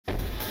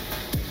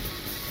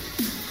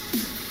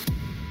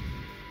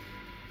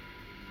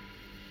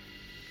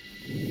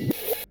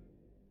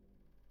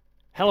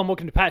Hello and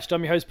welcome to Patched.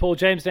 I'm your host Paul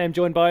James and I'm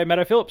joined by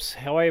Matto Phillips.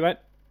 How are you, mate?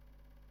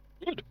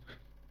 Good.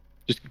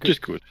 Just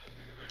good.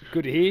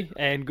 Good to hear,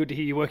 and good to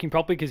hear you working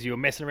properly because you were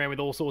messing around with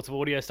all sorts of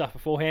audio stuff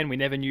beforehand. We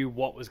never knew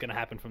what was going to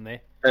happen from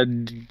there.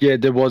 And yeah,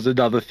 there was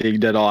another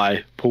thing that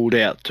I pulled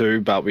out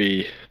too, but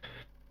we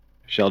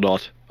shall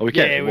not. Oh, we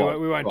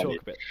we won't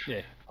talk about it.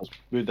 Yeah. I'll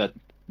move that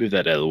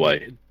out of the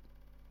way.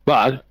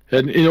 But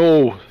in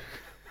all,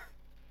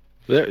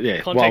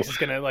 yeah, Context is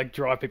going to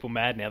drive people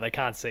mad now. They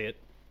can't see it.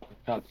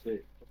 Can't see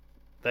it.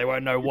 They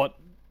won't know what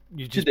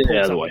you just Get it pulled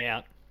out of the something way.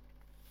 out.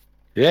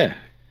 Yeah,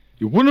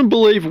 you wouldn't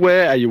believe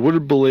where, and you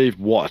wouldn't believe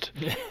what.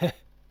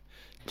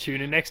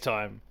 Tune in next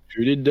time.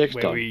 Tune in next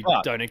where time. We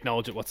But don't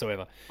acknowledge it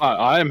whatsoever.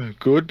 I am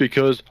good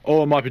because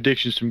all of my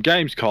predictions from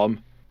Gamescom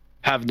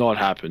have not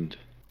happened.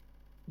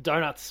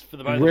 Donuts for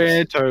the both of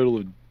Grand us. total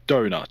of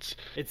donuts.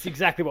 It's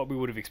exactly what we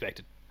would have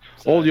expected.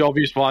 So, All the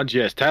obvious ones,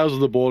 yes. Tales of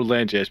the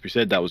Borderlands, yes. We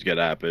said that was going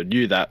to happen.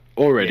 Knew that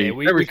already.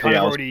 yeah, we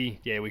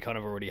kind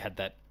of already had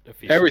that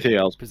officially Everything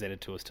else.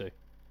 presented to us too.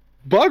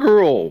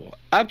 Bugger all.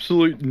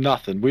 Absolute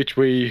nothing, which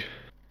we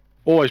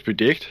always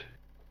predict.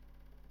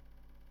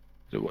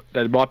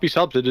 That might be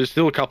something. There's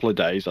still a couple of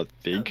days, I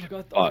think.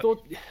 I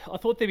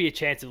thought there'd be a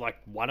chance of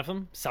one of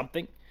them,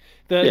 something.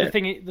 The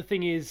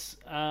thing is,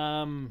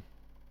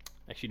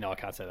 actually no, I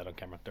can't say that on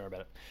camera. Don't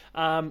worry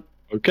about it.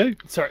 Okay.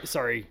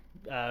 Sorry,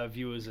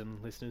 viewers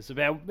and listeners.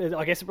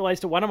 I guess it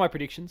relates to one of my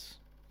predictions.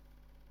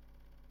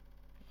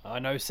 I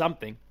know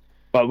something.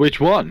 But which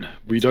one?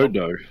 We don't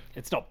know.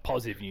 It's not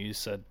positive news,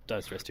 so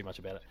don't stress too much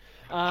about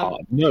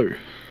it. No.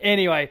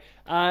 Anyway,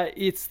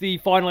 it's the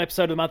final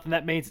episode of the month, and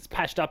that means it's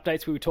patched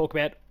updates where we talk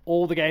about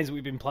all the games that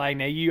we've been playing.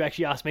 Now, you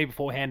actually asked me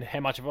beforehand how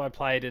much have I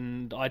played,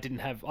 and I don't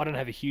have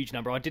a huge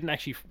number. I didn't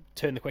actually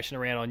turn the question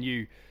around on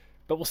you,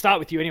 but we'll start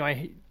with you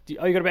anyway. You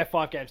got about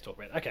 5 games to talk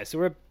about. Okay,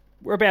 so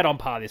we're about on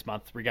par this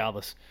month,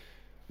 regardless.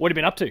 What have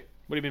you been up to?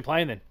 What have you been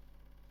playing then?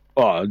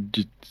 Oh,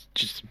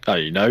 just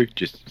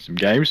some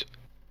games.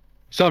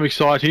 Some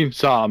exciting,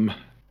 some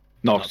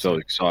not so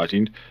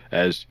exciting,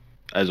 as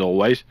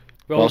always.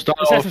 Well, I'll start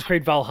Assassin's off.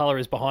 Creed Valhalla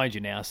is behind you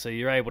now, so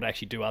you're able to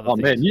actually do other Oh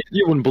things. man,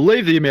 you wouldn't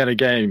believe the amount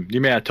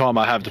of time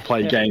I have to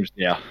play games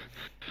now.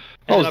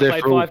 And I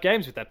played 5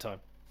 games with that time.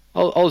 I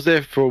was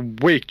there for a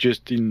week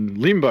just in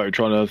limbo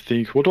trying to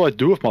think, what do I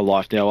do with my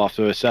life now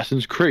after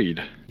Assassin's Creed?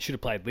 You should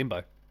have played Limbo.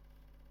 I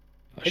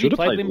Have should you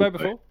played Limbo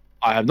before?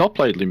 I have not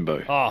played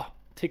Limbo. Oh,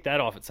 tick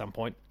that off at some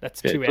point.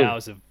 That's Yeah, 2 cool.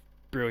 hours of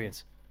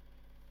brilliance.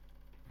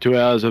 2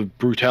 hours of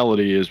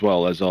brutality as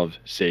well, as I've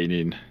seen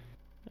in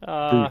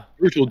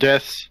brutal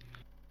deaths.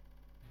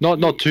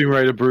 Not Tomb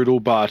Raider brutal,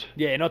 but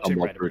Yeah, not Tomb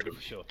somewhat Raider brutal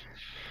for sure.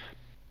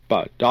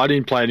 but I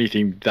didn't play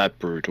anything that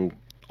brutal.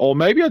 Or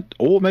maybe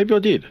I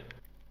did.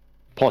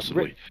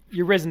 Possibly.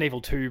 Your Resident Evil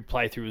 2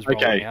 playthrough was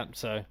rolling Okay. out,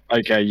 so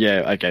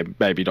Okay,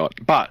 maybe not.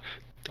 But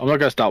I'm not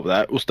going to start with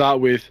that. We'll start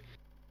with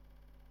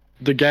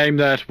the game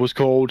that was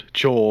called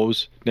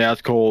Chores. Now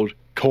it's called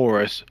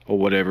Chorus, or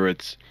whatever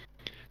it's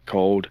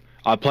called.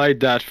 I played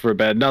that for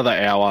about another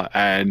hour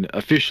and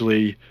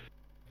officially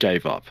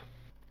gave up.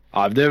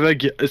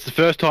 It's the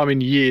first time in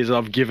years that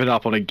I've given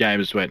up on a game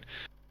and just went,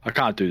 I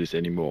can't do this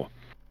anymore.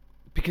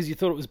 because you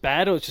thought it was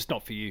bad, or it's just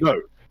not for you?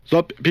 No, it's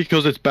not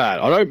because it's bad.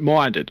 I don't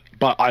mind it,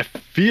 but I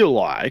feel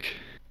like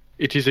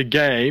it is a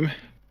game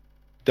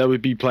that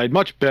would be played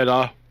much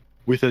better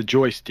with a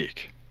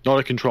joystick, not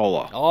a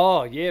controller.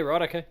 Oh, yeah,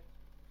 right, okay.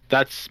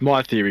 That's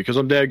my theory, because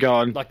I'm there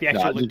going... Like the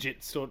actual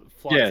legit sort of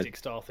flight stick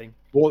style thing.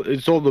 Well,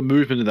 it's all the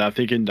movement in that. I'm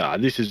thinking,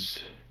 this is...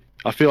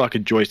 I feel like a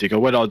joystick. I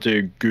went on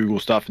to Google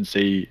stuff and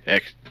see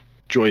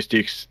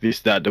joysticks, this,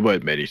 that. There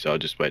weren't many, so I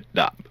just went,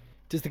 nah.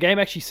 Does the game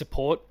actually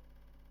support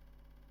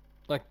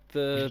the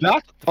That, the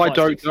I flight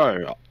don't sticks?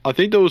 know. I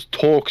think there was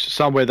talks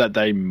somewhere that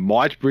they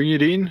might bring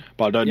it in,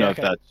 but I don't know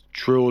okay. if that's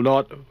true or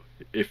not,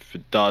 if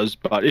it does.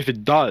 But if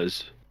it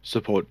does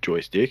support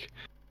joystick,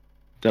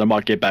 then I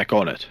might get back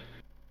on it.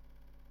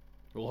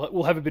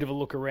 We'll have a bit of a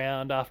look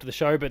around after the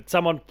show, but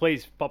someone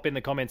please pop in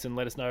the comments and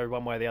let us know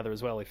one way or the other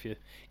as well if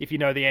you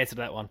know the answer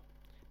to that one.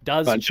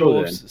 Does But until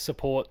Chores then-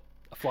 support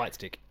a flight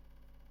stick?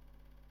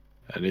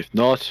 And if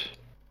not,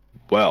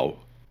 well...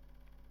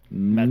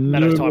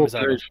 Matto's time more is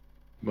over. praise.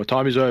 My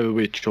time is over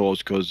with Chores,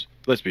 because,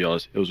 let's be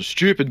honest, it was a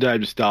stupid name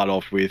to start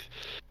off with.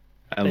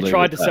 And They leave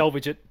tried it to at that.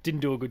 salvage it,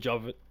 didn't do a good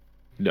job of it.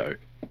 No.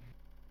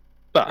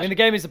 But, I mean, the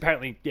game is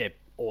apparently,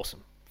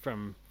 awesome.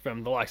 From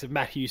the likes of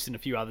Matt Hughes and a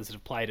few others that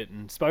have played it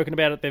and spoken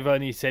about it, they've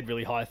only said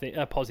really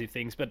positive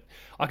things. But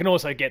I can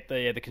also get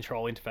the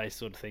control interface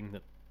sort of thing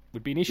that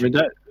would be an issue.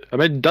 I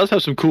mean, it does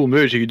have some cool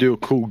moves. You can do a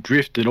cool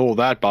drift and all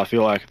that, but I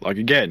feel like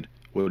again,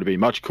 would it be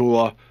much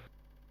cooler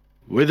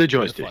with a The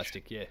joystick, flight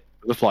stick, yeah.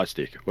 with a flight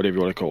stick, whatever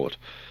you want to call it.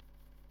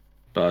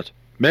 But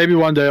maybe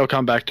one day I'll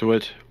come back to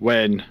it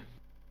when.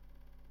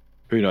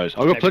 Who knows?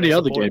 I've got Maybe plenty they of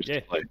other support games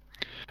it, to play.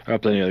 I've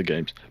got plenty of other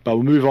games, but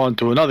we'll move on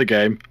to another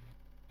game.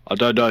 I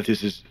don't know if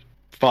this is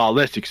far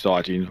less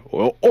exciting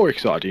or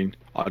exciting.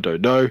 I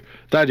don't know.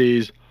 That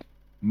is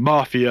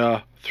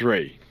Mafia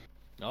 3.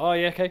 Oh,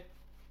 yeah, okay.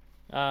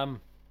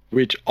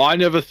 Which I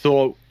never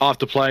thought,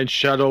 after playing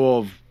Shadow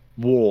of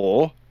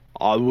War,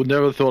 I would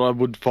never thought I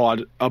would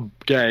find a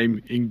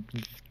game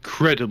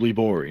incredibly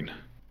boring.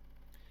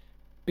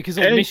 Because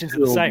all the missions are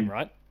the same,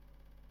 right?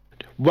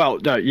 Well,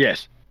 no,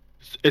 yes.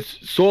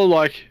 It's sort of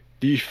like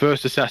the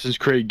first Assassin's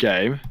Creed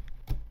game,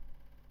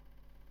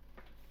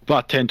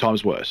 but 10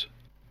 times worse.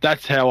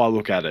 That's how I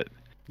look at it.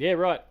 Yeah,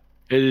 right.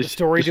 It is the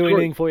story do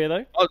anything for you,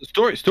 though? Oh, the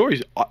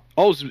stories. I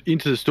was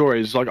into the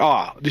story. It's like,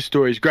 this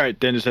story is great.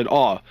 Then it said,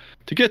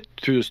 to get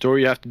through the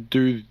story, you have to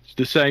do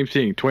the same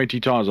thing 20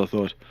 times. I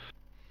thought,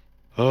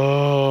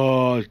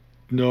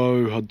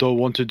 no, I don't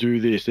want to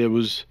do this. It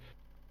was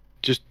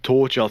just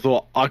torture. I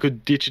thought I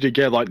could ditch it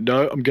again. Like,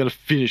 no, I'm going to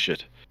finish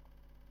it.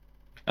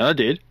 And I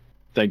did.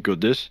 Thank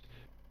goodness.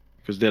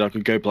 Because then I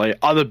could go play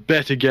other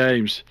better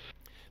games.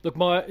 Look,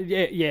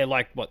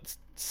 like what,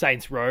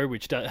 Saints Row,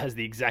 which has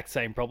the exact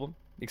same problem,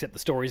 except the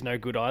story's no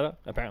good either,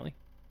 apparently.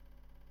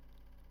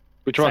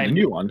 Which one? The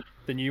new one?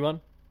 The new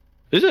one.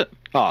 Is it?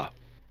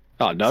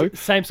 No.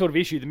 Same sort of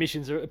issue. The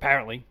missions are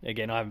apparently,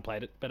 again, I haven't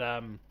played it, but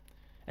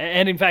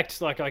and in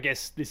fact, like, I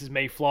guess this is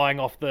me flying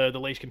off the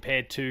leash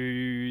compared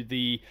to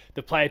the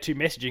player 2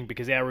 messaging,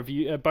 because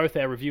both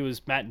our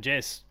reviewers, Matt and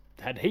Jess,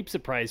 had heaps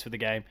of praise for the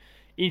game.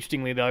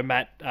 Interestingly, though,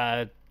 Matt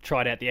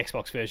tried out the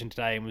Xbox version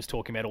today and was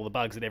talking about all the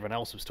bugs that everyone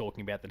else was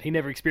talking about that he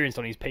never experienced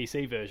on his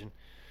PC version.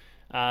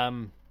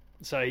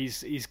 So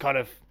he's kind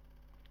of,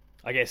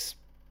 I guess,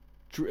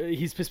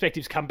 his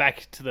perspectives come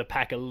back to the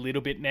pack a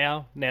little bit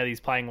now. Now that he's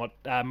playing what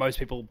most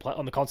people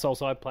on the console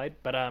side played.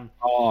 But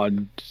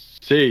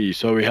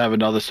so we have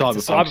another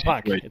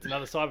Cyberpunk. It's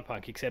another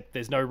Cyberpunk, except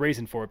there's no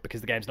reason for it because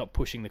the game's not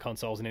pushing the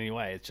consoles in any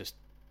way. It's just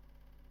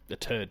a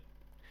turd.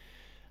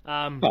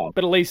 But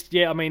at least,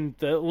 at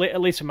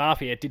least for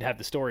Mafia, it did have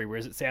the story,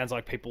 whereas it sounds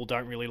like people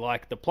don't really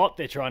like the plot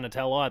they're trying to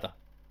tell either,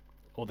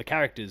 or the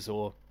characters,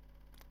 or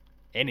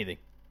anything.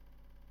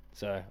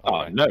 So,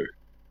 no,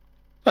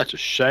 that's a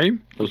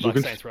shame. I was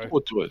looking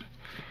forward to it.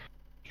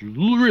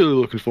 Really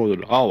looking forward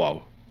to it. Oh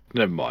well,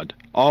 never mind.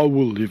 I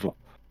will live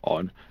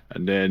on,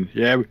 and then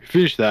we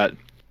finished that.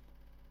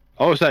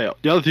 I will say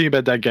the other thing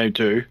about that game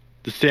too,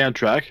 the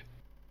soundtrack,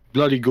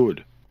 bloody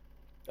good.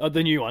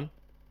 The new one.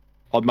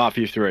 On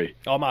Mafia 3.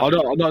 Mafia.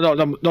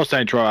 I'm not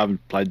saying Troy, I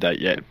haven't played that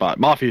yet, but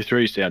Mafia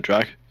 3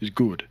 soundtrack is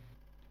good.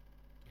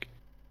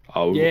 I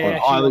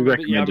highly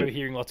recommend it. I remember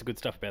hearing lots of good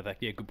stuff about that.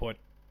 Yeah, good point.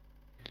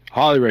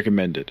 Highly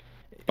recommend it.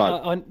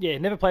 But I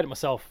never played it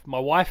myself. My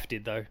wife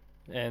did, though,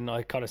 and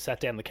I kind of sat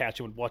down on the couch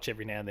and would watch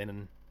every now and then,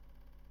 and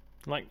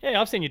I'm like,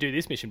 I've seen you do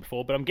this mission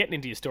before, but I'm getting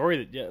into your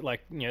story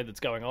that, that's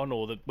going on,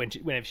 or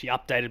whenever she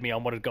updated me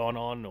on what had gone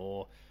on,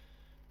 or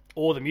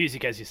the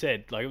music, as you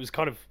said, like, it was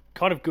kind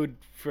of good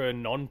for a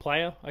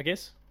non-player, I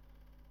guess,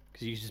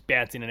 because you just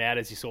bounce in and out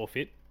as you saw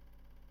fit.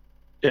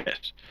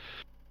 Yes.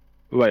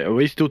 Wait, are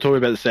we still talking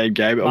about the same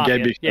game?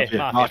 Mafia.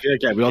 Mafia.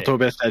 Okay, we're not talking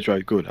about Saints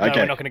Row. Good. No, okay.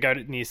 We're not going to go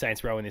near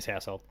Saints Row in this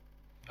household.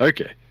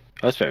 Okay,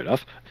 that's fair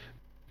enough.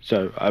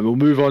 So I will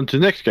move on to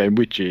the next game,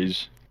 which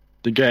is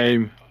the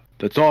game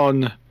that's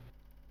on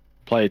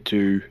Player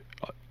 2.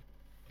 I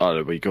don't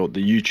know what you call it,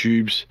 the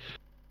YouTubes.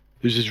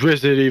 This is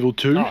Resident Evil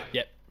 2. Oh,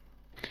 yep.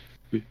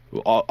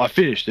 I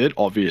finished it,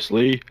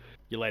 obviously.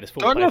 Your latest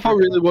full I don't know if I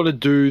really want to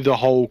do the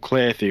whole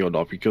Claire thing or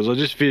not, because I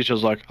just finished. I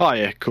was like, oh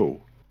yeah,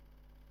 cool.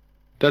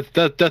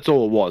 That's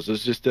all it was.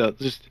 It's just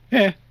Mr.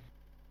 X.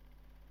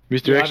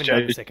 I haven't J.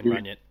 done the second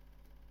run yet.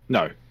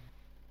 No.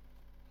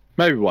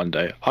 Maybe one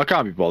day. I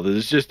can't be bothered.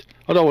 It's just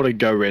I don't want to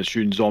go around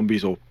shooting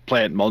zombies or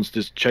plant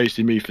monsters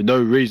chasing me for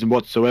no reason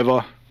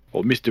whatsoever.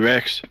 Or Mr.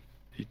 X,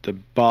 the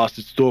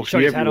bastard stalks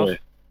me everywhere.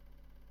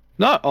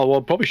 No, I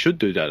probably should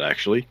do that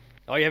actually.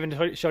 Oh, you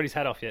haven't shot his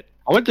hat off yet?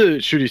 I went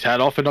to shoot his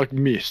hat off and I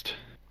missed.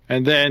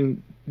 And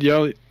then, every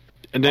other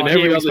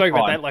we spoke time,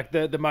 about that, like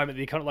the moment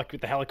that you kind of like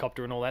with the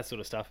helicopter and all that sort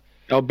of stuff.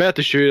 I was about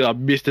to shoot it, I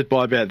missed it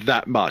by about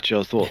that much.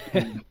 I thought,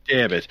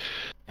 damn it.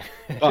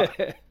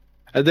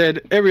 And then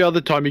every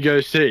other time you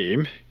go see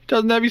him, he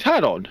doesn't have his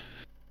hat on.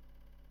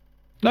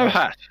 No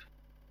hat.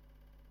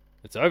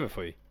 It's over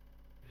for you.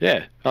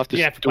 Yeah.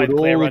 You have to play the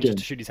Claire run just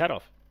to shoot his hat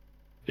off.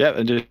 Yeah,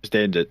 and just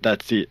end it.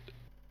 That's it.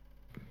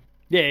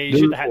 Yeah, you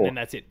shoot the hat and then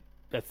that's it.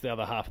 That's the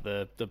other half of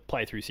the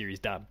playthrough series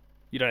done.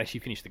 You don't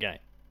actually finish the game.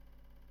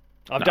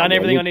 I've done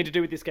everything I need to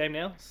do with this game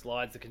now.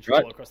 Slides the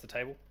controller across the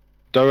table.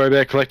 Don't worry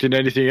about collecting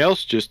anything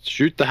else. Just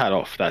shoot the hat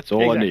off. That's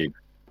all I need.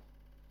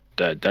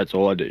 That's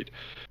all I need.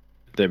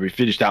 Then we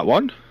finished that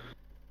one.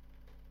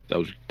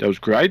 That was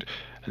great.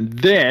 And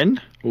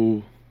then,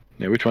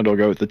 which one do I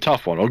go with? The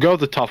tough one. I'll go with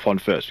the tough one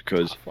first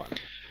because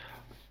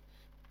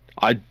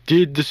I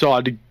did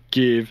decide to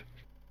give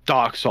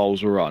Dark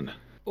Souls a run.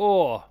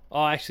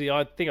 Actually,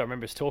 I think I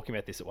remember us talking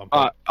about this at one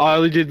point. I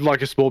only did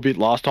like a small bit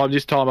last time.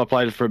 This time I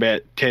played it for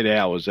about 10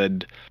 hours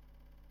and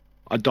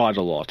I died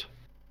a lot.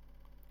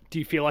 Do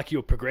you feel like you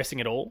were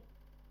progressing at all?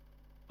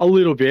 A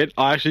little bit.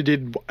 I actually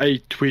did a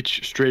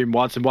Twitch stream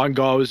once and one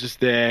guy was just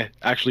there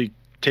actually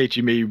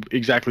teaching me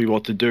exactly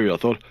what to do. I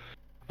thought,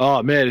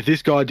 oh man, if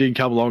this guy didn't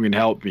come along and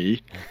help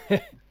me,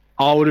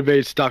 I would have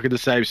been stuck in the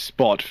same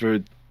spot for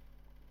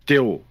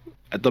still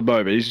at the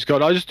moment. He's just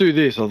gone, I just do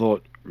this. I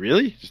thought,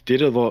 really? Just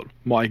did it? I thought,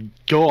 my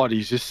God,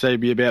 he's just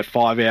saved me about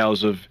 5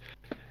 hours of...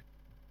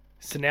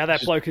 So now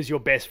that bloke is your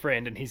best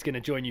friend, and he's going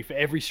to join you for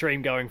every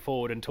stream going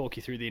forward and talk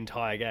you through the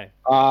entire game.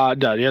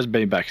 No, he hasn't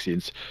been back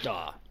since.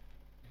 Ah.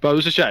 But it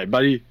was a shame.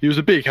 But he was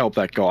a big help,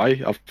 that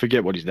guy. I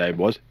forget what his name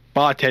was.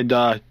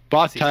 Bartender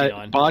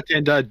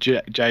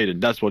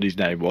Jaden. That's what his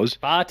name was.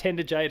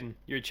 Bartender Jaden.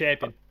 You're a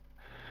champion.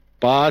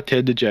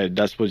 Bartender Jaden.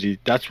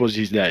 That was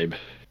his name.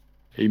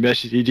 He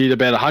did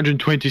about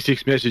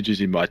 126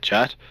 messages in my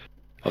chat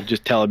of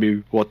just telling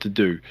me what to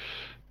do.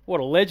 What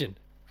a legend.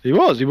 He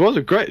was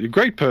a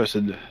great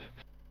person.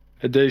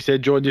 And then he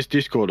said, join this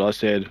Discord. I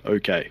said,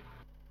 okay.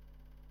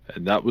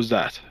 And that was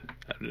that.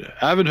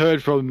 I haven't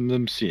heard from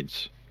them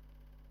since.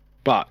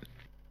 But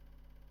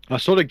I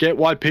sort of get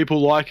why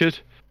people like it.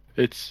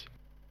 It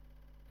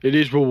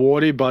is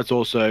rewarding, but it's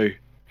also,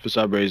 for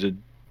some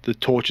reason, the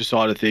torture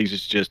side of things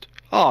is just,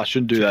 I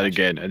shouldn't do that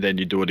again. And then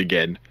you do it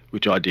again,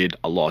 which I did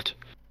a lot.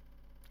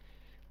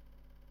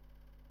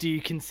 Do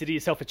you consider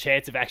yourself a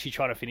chance of actually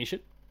trying to finish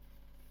it?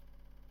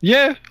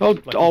 Yeah,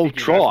 I'll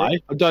try.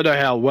 I don't know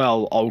how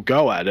well I'll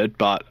go at it,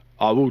 but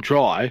I will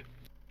try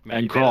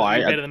and cry.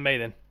 You're better than me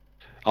then.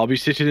 I'll be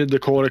sitting in the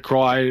corner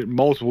crying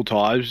multiple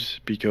times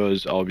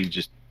because I'll be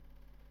just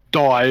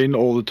dying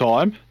all the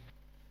time,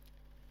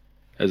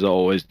 as I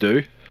always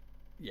do.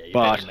 Yeah, you're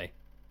better than me.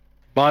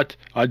 But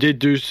I did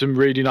do some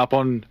reading up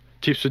on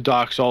tips for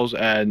Dark Souls,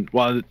 and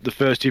the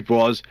first tip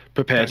was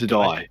prepare to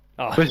die.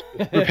 Oh.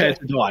 Prepare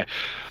to die.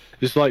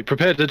 Just like,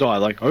 prepare to die.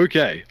 Like,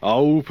 okay,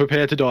 I'll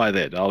prepare to die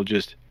then. I'll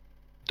just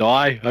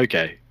die.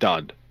 Okay,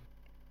 done.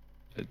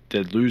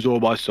 Then lose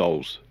all my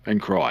souls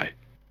and cry.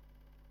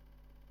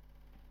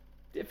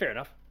 Yeah, fair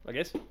enough, I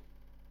guess.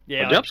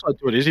 Yeah. But the upside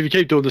to it is, if you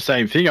keep doing the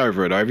same thing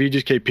over and over, you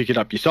just keep picking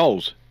up your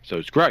souls. So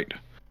it's great.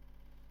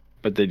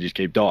 But then you just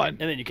keep dying.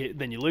 And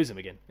then you lose them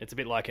again. It's a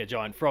bit like a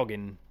giant frog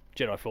in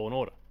Jedi Fallen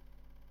Order.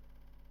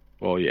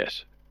 Well,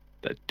 yes.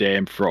 That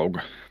damn frog.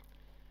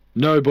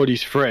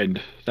 Nobody's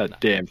friend, that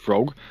damn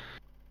frog.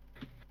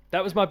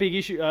 That was my big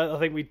issue. I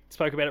think we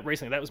spoke about it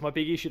recently. That was my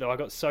big issue, though. I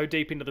got so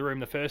deep into the room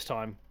the first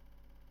time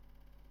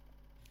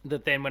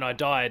that then when I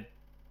died,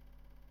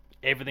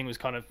 everything was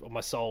kind of, or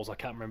my souls, I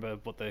can't remember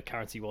what the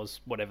currency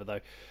was, whatever though,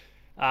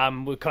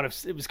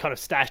 it was kind of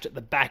stashed at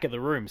the back of the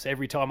room. So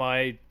every time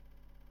I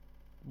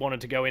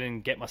wanted to go in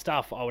and get my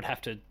stuff, I would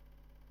have to,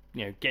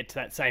 get to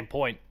that same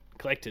point,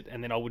 collect it,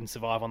 and then I wouldn't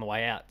survive on the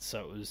way out.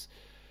 So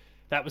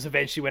that was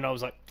eventually when I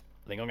was like,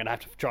 I think I'm going to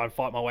have to try and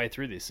fight my way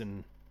through this,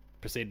 and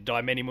proceed to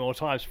die many more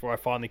times before I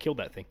finally killed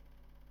that thing.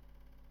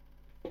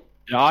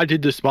 Yeah, I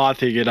did the smart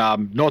thing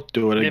and not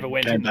do it. Never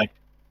went in.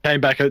 Came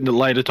back at the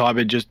later time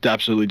and just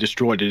absolutely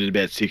destroyed it in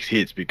about 6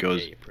 hits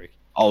because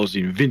I was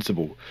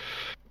invincible.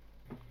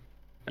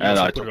 And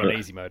I put it on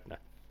easy mode now.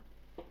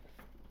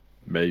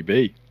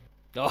 Maybe.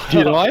 Oh.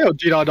 Did I or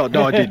did I not?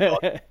 No, I did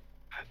not.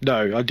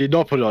 No, I did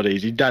not put it on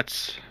easy.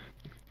 That's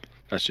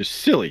just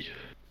silly.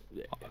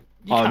 You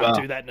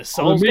can't do that in a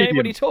Souls game.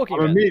 What are you talking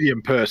about? I'm a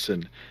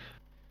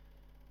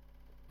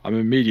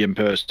medium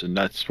person.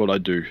 That's what I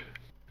do.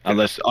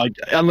 Unless I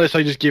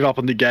just give up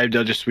on the game,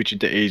 they'll just switch it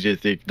to easy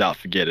and think, nah,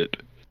 forget it.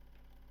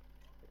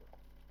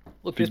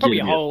 Look, there's probably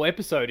a whole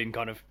episode in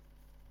kind of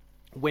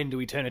when do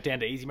we turn it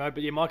down to easy mode,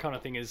 but yeah, my kind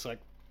of thing is like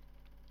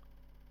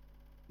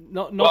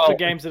not for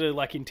games that are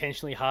like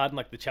intentionally hard and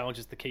like the challenge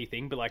is the key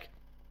thing, but like,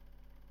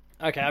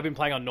 okay, I've been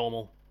playing on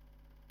normal.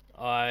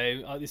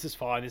 This is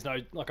fine. There's no,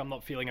 like, I'm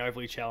not feeling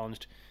overly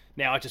challenged.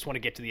 Now I just want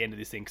to get to the end of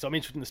this thing because I'm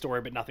interested in the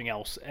story but nothing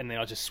else, and then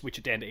I just switch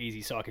it down to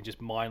easy so I can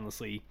just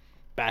mindlessly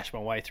bash my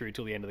way through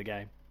till the end of the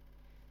game.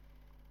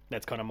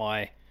 That's kind of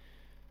my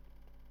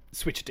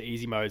switch it to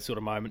easy mode sort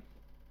of moment.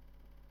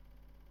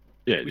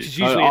 Yeah, which is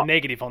usually a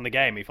negative on the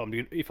game if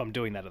I'm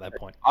doing that at that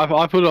point. I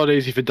put it on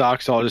easy for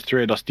Darksiders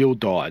 3 and I still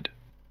died.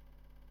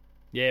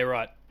 Yeah,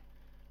 right.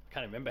 I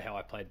can't remember how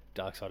I played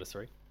Darksiders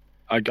 3.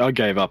 I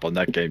gave up on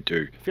that game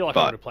too. I feel like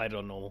I would have played it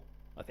on normal,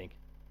 I think.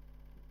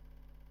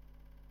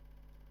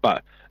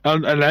 But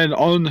and then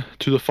on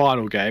to the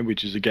final game,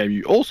 which is a game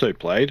you also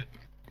played,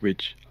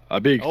 which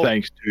a big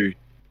thanks to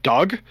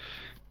Doug.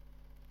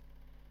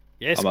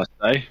 Yes, I must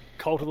say.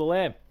 Cult of the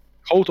Lamb.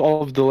 Cult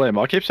of the Lamb.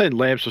 I keep saying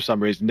lambs for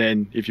some reason.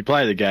 Then, if you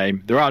play the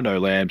game, there are no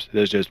lambs.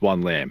 There's just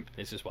one lamb.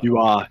 It's just one. You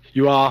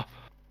are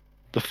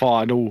the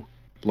final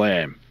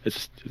lamb.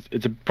 It's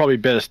a probably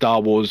better Star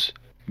Wars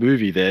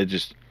movie. There,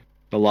 just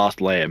the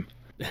last lamb.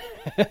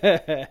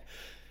 So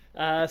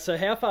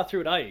how far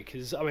through it are you?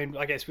 Because I mean,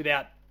 I guess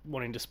without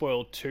wanting to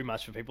spoil too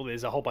much for people,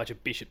 there's a whole bunch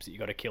of bishops that you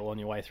got to kill on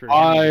your way through.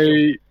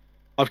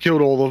 I've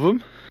killed all of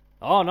them.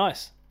 Oh,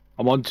 nice.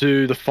 I'm on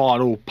to the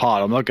final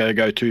part. I'm not going to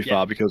go too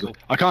far because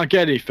I can't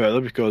get any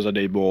further because I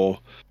need more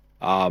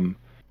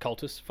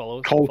cultist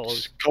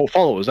followers. Cult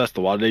followers, that's the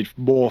one. I need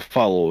more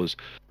followers.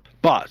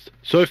 But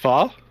so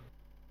far,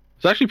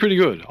 it's actually pretty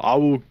good. I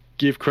will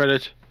give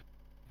credit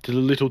to the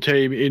little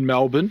team in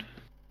Melbourne.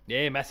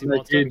 Yeah, massive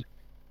monster.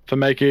 For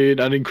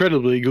making an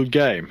incredibly good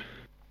game.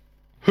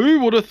 Who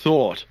would have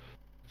thought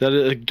that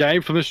a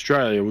game from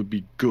Australia would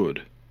be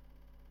good?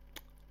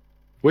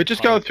 We're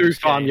just going through Goose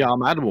Game.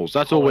 farmyard animals.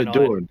 That's all Hollow we're Knight.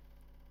 doing.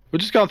 We're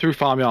just going through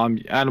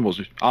farmyard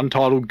animals.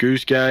 Untitled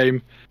Goose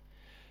Game,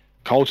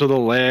 Cult of the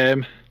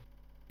Lamb.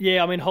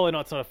 Yeah, I mean, Hollow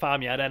Knight's not a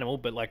farmyard animal,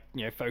 but like,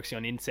 focusing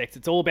on insects.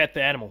 It's all about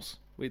the animals.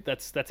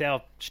 That's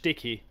our shtick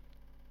here.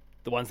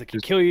 The ones that can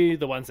kill you,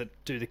 the ones that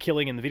do the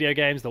killing in the video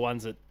games, the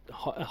ones that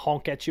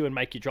honk at you and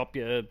make you drop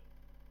your...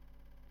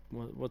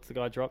 What's the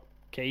guy drop?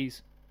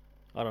 Keys?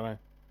 I don't know.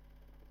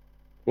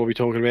 What are we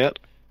talking about?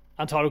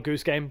 Untitled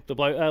Goose Game. The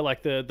bloke,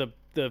 like the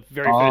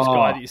very first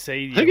guy that you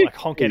see, you like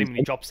honk at him and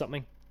he drops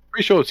something.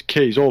 Pretty sure it's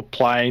keys, or a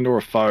plane, or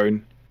a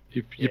phone.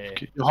 You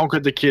honk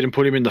at the kid and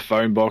put him in the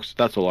phone box.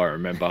 That's all I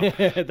remember.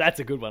 That's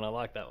a good one. I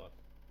like that one.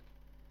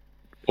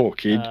 Poor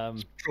kid.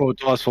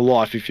 Traumatized for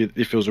life if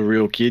it was a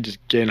real kid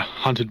just getting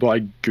hunted by a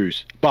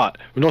goose. But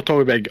we're not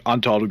talking about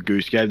Untitled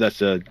Goose Game.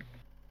 That's a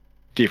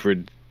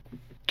different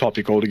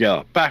topic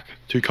altogether. Back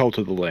to Cult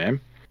of the Lamb.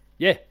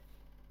 Yeah.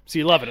 So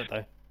you're loving it,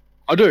 though.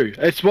 I do.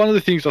 It's one of the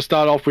things I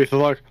start off with,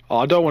 like,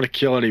 I don't want to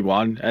kill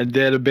anyone. And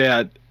then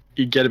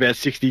you get about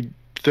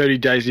 30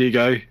 days and you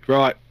go,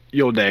 right,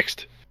 you're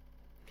next.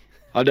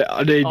 I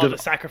need the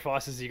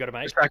sacrifices you got to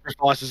make.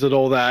 Sacrifices and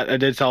all that.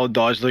 And then someone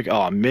dies, like,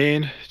 oh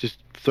man, just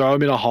throw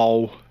him in a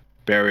hole,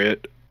 bury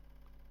it,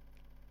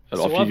 and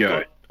off you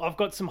go. I've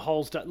got some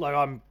holes, like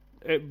I'm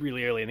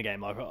really early in the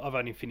game. Like I've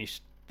only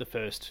finished the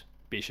first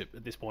bishop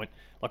at this point.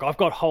 Like I've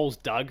got holes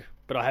dug,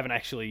 but I haven't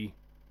actually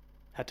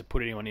had to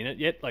put anyone in it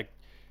yet. Like,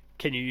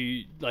 can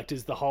you, like,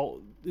 is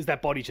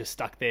that body just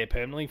stuck there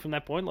permanently from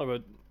that point?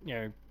 Like,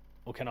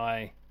 or can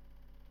I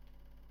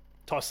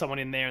toss someone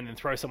in there and then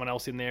throw someone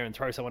else in there and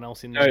throw someone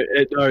else in there?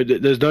 No,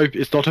 there's no.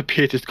 It's not a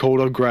pit. It's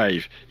called a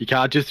grave. You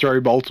can't just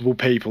throw multiple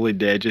people in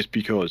there just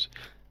because.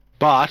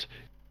 But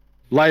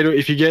later,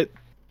 if you get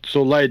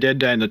sort of later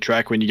down the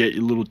track, when you get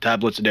your little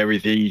tablets and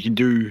everything, you can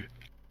do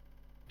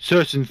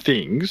certain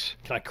things.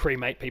 Can I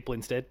cremate people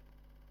instead?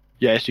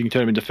 Yes, you can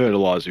turn them into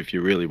fertilizer if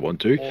you really want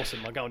to. Awesome.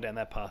 I'm going down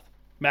that path.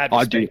 Mad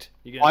respect.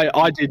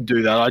 I did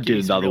do that. I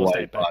did another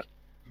way, but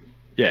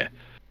yeah.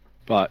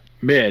 But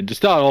man, to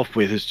start off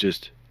with, it's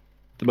just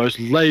the most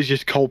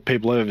laziest cult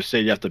people I've ever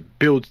seen. You have to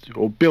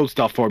build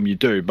stuff for them. You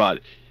do,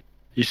 but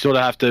you sort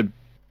of have to.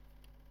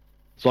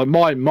 It's like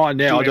mine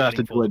now. I don't have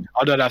to do it.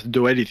 I don't have to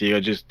do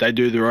anything. They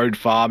do their own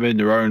farming,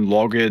 their own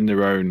logging,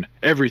 their own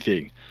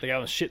everything. They go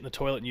and shit in the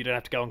toilet, and you don't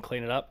have to go and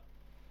clean it up.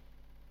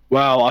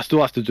 Well, I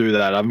still have to do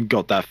that. I haven't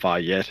got that far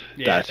yet.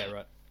 Yeah, okay,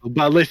 right.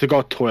 But at least I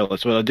got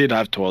toilets. When I didn't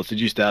have toilets, it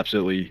used to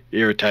absolutely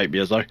irritate me.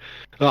 I was like,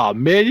 "Oh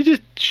man, you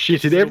just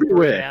shitted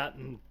everywhere."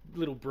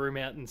 Little broom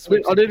out and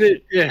I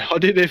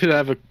didn't even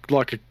have a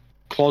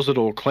closet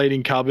or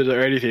cleaning cupboard or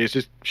anything. It's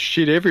just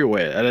shit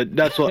everywhere, and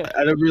that's what.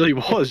 And it really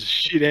was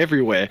shit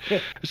everywhere.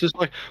 It's just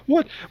like,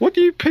 what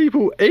do you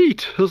people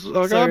eat?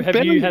 Like, so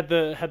have you had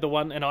the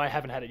one? And I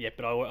haven't had it yet,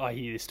 but I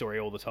hear this story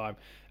all the time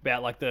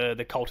about like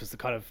the cultist that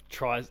kind of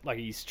tries, like,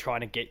 he's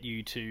trying to get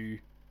you to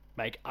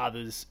make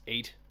others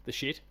eat the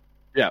shit.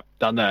 Yeah,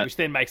 done that. Which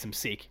then makes them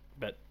sick.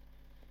 But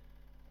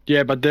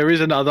yeah, but there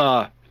is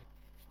another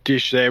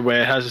dish there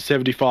where it has a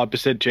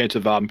 75% chance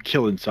of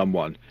killing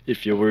someone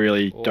if you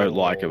really don't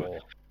like them.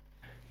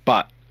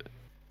 But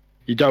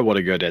you don't want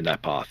to go down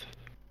that path.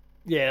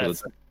 Yeah,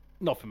 that's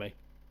not for me.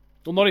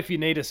 Well, not if you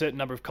need a certain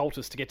number of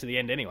cultists to get to the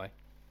end anyway.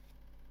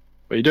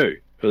 Well, you do.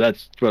 Well,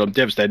 that's what I'm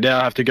devastated.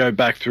 Now I have to go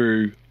back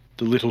through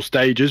the little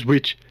stages,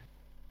 which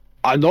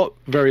are not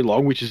very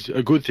long, which is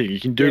a good thing. You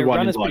can do one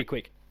runs pretty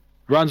quick.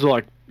 Runs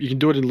are you can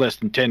do it in less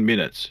than 10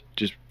 minutes.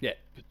 Just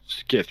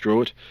get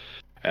through it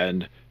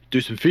and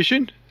do some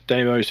fishing.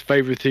 Damo's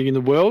favourite thing in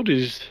the world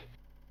is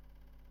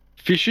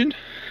fishing.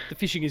 The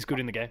fishing is good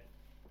in the game.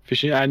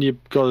 Fishing, and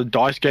you've got a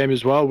dice game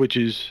as well, which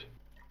is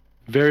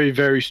very,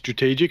 very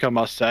strategic, I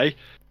must say.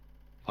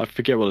 I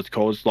forget what it's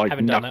called. It's like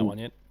haven't done that one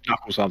yet.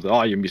 Knuckle something.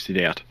 Oh, you're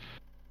missing out.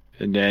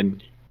 And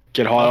then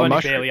get high on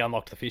mushrooms. I've only barely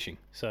unlocked the fishing,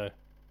 so.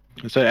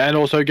 And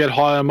also get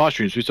high on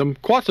mushrooms, which I'm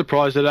quite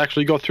surprised that it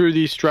actually got through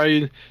the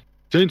Australian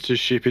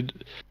censorship,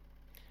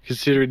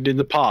 considering in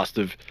the past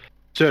of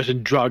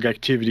certain drug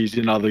activities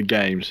in other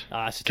games.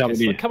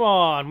 Come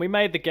on, we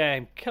made the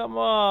game. Come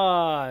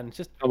on,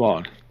 come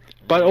on.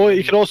 But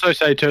you can also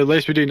say too, at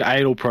least we didn't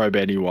anal probe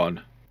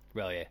anyone.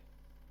 Well, yeah.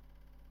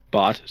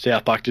 But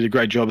South Park did a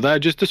great job of that,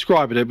 just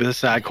describing it with a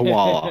sad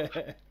koala.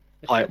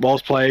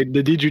 Whilst playing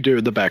the Didgeridoo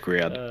in the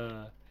background,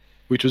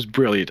 which was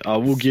brilliant. I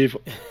will give,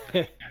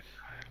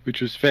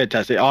 which was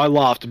fantastic. I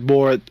laughed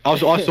more at. I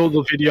saw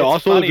the video. I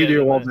saw the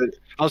video of it.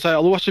 I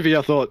watched the video.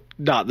 I thought,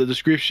 the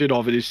description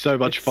of it is so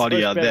much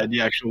funnier than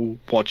the actual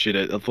watching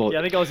it. I thought,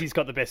 I think Aussie's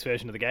got the best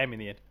version of the game in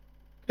the end.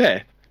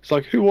 Yeah, it's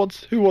like who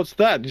wants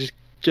that? Just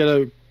get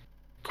a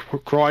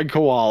crying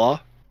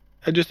koala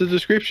and just a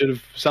description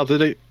of something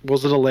that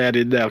wasn't allowed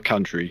in our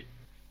country.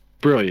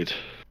 Brilliant.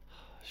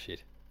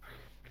 Shit,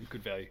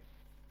 good value.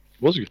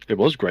 It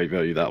was great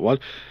value, that one,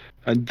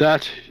 and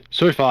that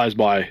so far is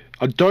my.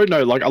 I don't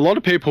know. Like, a lot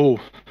of people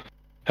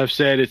have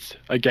said it's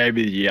a game of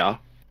the year.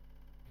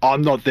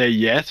 I'm not there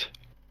yet,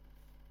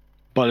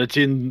 but it's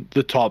in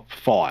the top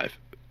 5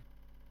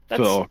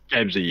 for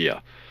games of the year.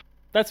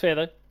 That's fair,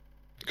 though.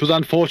 because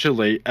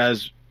unfortunately,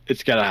 as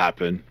it's going to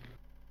happen,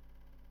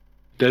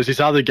 there's this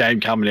other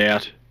game coming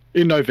out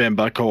in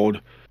November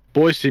called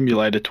Boy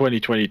Simulator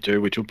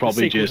 2022, which will The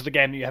probably sequel to just the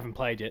game that you haven't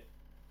played yet.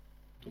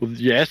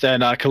 yes,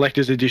 and a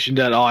collector's edition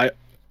that I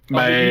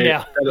may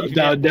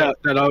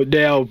that I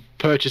now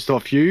purchased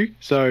off you.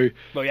 So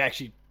Well, yeah,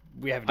 actually,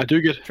 we haven't I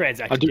do get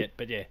transacted yet,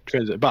 but yeah.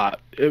 but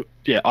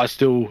yeah, I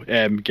still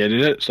am getting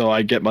it. So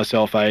I get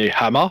myself a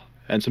hammer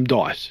and some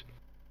dice.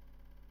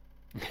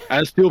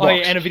 And a steel box. Oh,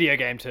 yeah, and a video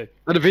game too.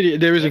 And a video.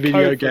 There is a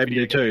video code for a game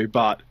video there too,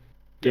 but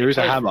there is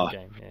a Code for hammer.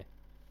 game, yeah.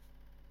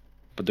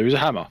 But there is a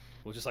hammer.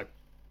 We'll just like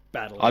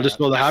battle. I just out,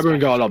 saw the hammer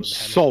and smash going, I'm each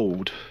other with the hammer.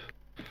 sold.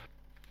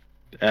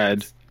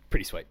 And It's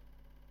pretty sweet.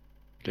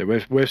 yeah,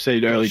 we've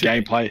seen early should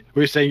be. gameplay.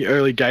 We've seen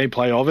early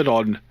gameplay of it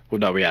on. Well,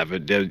 no, we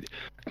haven't.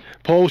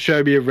 Paul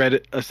showed me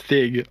a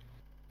thing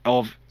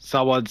of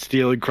someone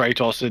stealing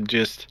Kratos and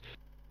just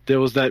there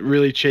was that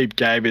really cheap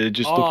game and it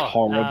just looked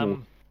horrible.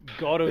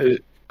 God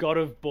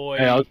of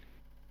Boy.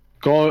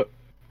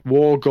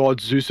 War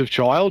God Zeus of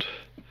Child.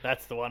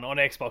 That's the one on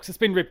Xbox. It's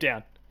been ripped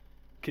down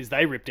because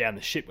they rip down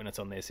the shit when it's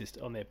on their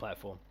system, on their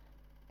platform.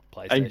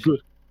 PlayStation. And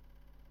good.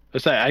 I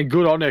say, and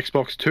good on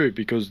Xbox too,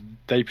 because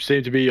they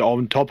seem to be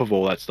on top of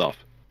all that stuff.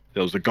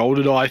 There was the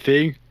GoldenEye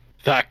thing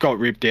that got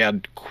ripped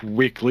down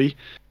quickly.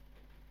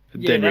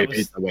 Yeah, Then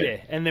yeah,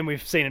 and then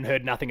we've seen and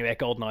heard nothing about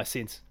GoldenEye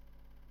since.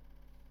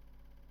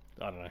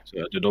 I don't know. So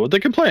I don't know what they're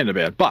complaining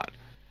about, but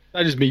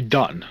that is me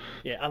done.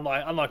 Yeah,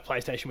 unlike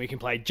PlayStation, we can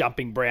play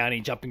Jumping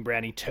Brownie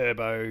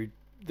Turbo,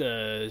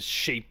 the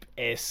Sheep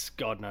S,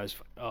 God knows.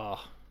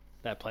 Oh,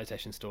 that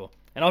PlayStation Store.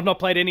 And I've not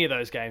played any of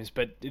those games,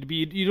 but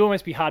you'd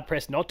almost be hard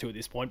pressed not to at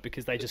this point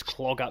because they just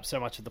clog up so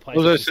much of the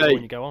PlayStation Store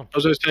when you go on. I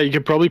was going to say you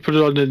could probably put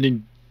it on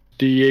the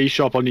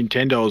eShop on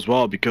Nintendo as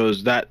well,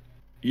 because that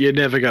you're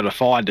never going to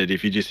find it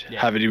if you just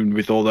have it in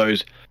with all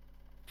those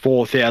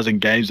 4,000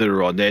 games that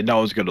are on there. No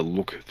one's going to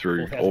look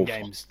through 4,000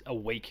 games a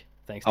week,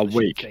 thanks to the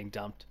shit being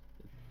dumped.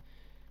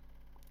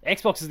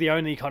 Xbox is the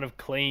only kind of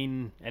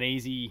clean and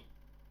easy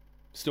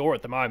store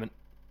at the moment,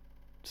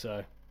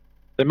 so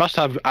they must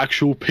have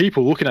actual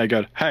people looking at it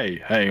going,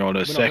 hey, hang on a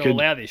we're second. not going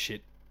to allow this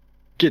shit.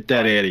 Get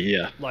that out of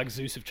here. Like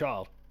Zeus of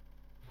Child.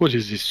 What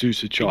is this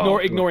Zeus of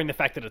Child? Ignoring the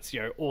fact that it's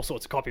all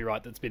sorts of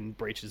copyright that's been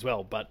breached as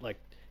well, but like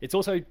it's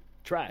also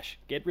trash.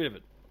 Get rid of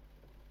it.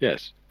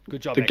 Yes.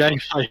 Good job. The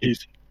gameplay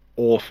is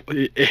awful.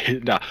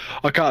 No,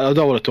 I can't. I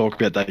don't want to talk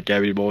about that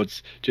game anymore.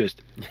 It's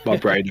just my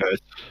brain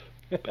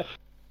hurts.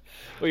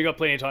 Well, you got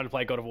plenty of time to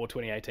play God of War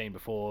 2018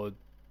 before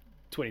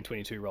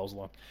 2022 rolls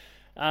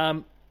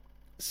along.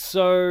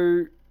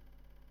 So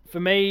for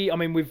me, I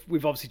mean,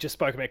 we've obviously just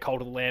spoken about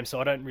Cult of the Lamb, so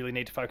I don't really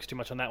need to focus too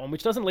much on that one,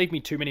 which doesn't leave me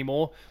too many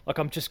more. Like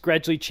I'm just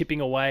gradually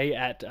chipping away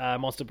at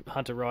Monster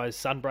Hunter Rise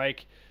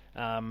Sunbreak,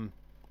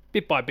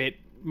 bit by bit,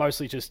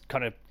 mostly just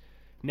kind of.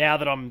 Now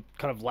that I'm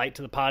kind of late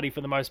to the party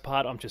for the most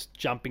part, I'm just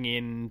jumping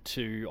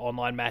into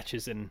online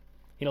matches and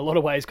in a lot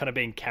of ways kind of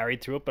being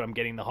carried through it, but I'm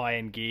getting the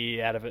high-end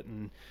gear out of it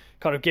and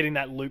kind of getting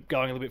that loop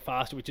going a little bit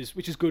faster, which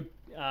is good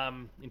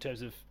in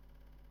terms of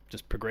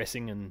just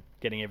progressing and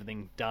getting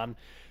everything done,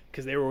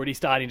 because they're already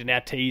starting to now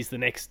tease the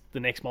next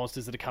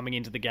monsters that are coming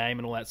into the game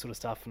and all that sort of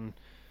stuff. And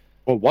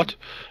well, what?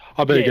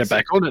 I better get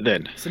back on it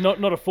then. So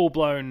not a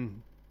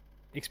full-blown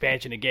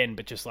expansion again,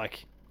 but just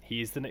like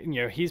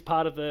here's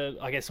part of the,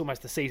 I guess,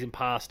 almost the season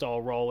pass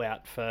style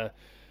rollout for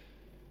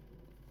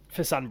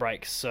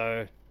Sunbreak.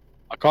 So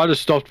I kind of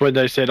stopped when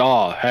they said,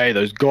 "Oh, hey,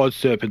 those god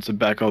serpents are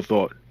back." I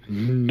thought,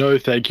 no,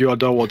 thank you. I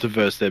don't want to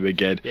verse them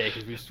again. Yeah,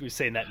 because we've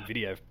seen that in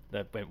video.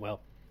 That went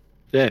well.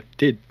 Yeah, it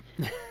did.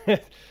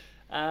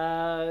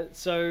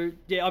 So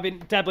yeah, I've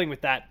been dabbling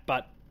with that,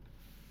 but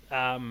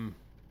haven't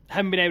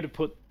been able to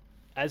put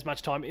as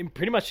much time in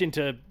pretty much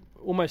into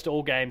almost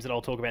all games that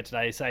I'll talk about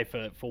today. Say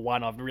for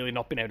one, I've really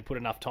not been able to put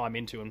enough time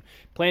into, and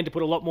planned to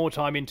put a lot more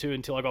time into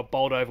until I got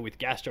bowled over with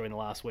Gastro in the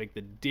last week.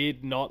 That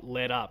did not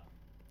let up.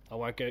 I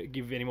won't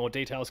give any more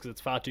details because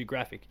it's far too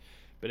graphic,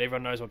 but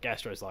everyone knows what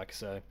Gastro's like.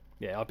 So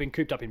yeah, I've been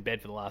cooped up in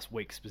bed for the last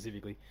week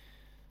specifically.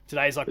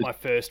 Today's like my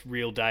first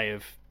real day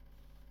of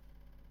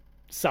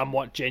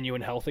somewhat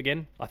genuine health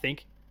again, I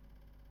think.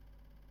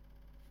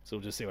 So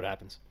we'll just see what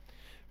happens.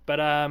 But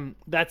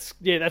that's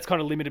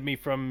kind of limited me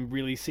from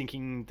really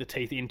sinking the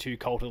teeth into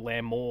Cult of the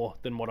Lamb more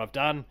than what I've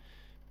done.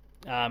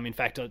 In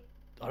fact, I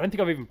don't think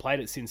I've even played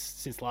it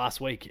since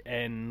last week.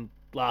 And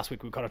last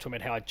week we were kind of talking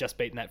about how I'd just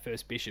beaten that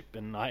first bishop,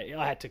 and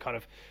I had to kind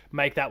of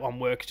make that one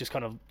work, just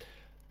kind of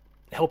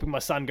helping my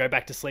son go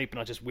back to sleep, and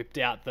I just whipped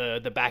out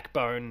the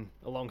backbone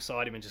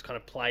alongside him and just kind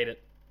of played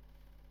it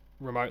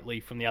remotely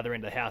from the other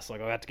end of the house.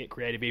 Like I had to get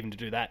creative even to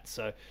do that.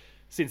 So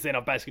since then,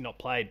 I've basically not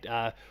played.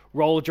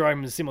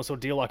 Rollerdrome is a similar sort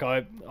of deal. Like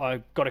I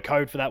got a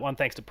code for that one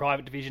thanks to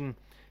Private Division.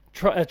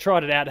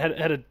 Tried it out.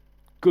 Had a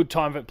good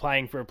time of it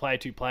playing for a player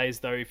 2 plays.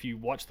 Though if you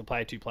watch the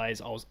player 2 plays,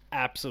 I was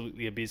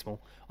absolutely abysmal.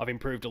 I've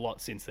improved a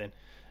lot since then.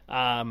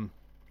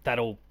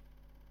 That'll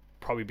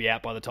probably be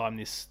out by the time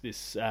this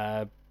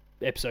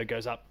episode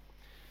goes up.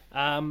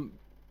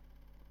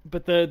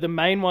 But the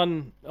main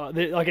one,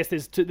 I guess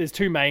there's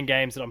two main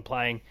games that I'm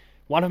playing.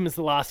 One of them is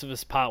The Last of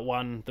Us Part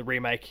 1, the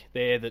remake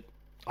there that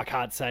I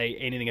can't say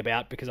anything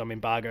about because I'm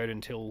embargoed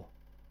until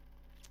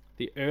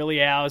the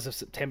early hours of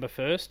September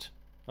 1st,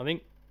 I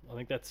think. I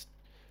think that's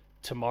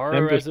tomorrow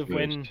September as of 1st.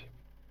 when...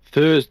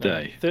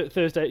 Thursday.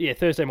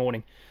 Thursday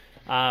morning,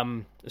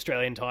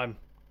 Australian time.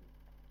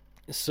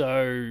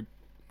 So,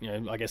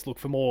 I guess look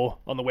for more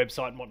on the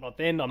website and whatnot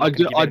then. I'm not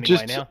going to give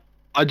anything away now.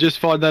 I just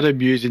find that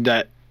amusing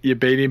that you're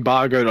being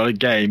embargoed on a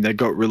game that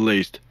got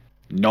released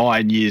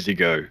 9 years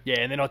ago. Yeah,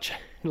 and they're not...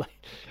 I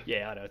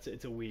know,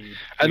 it's a weird...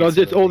 And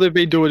all they've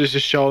been doing is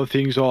just showing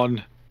things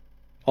online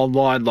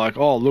like,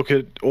 oh, look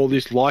at all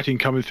this lighting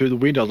coming through the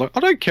windows. Like,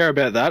 I don't care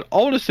about that. I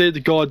want to see the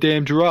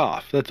goddamn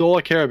giraffe. That's all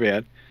I care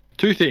about.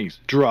 Two things.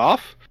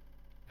 Giraffe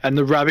and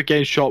the rabbit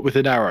getting shot with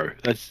an arrow.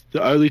 That's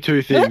the only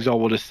two things I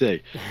want to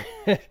see.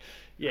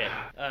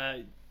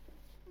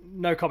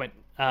 No comment.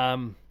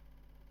 But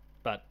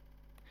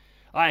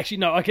I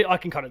can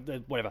kind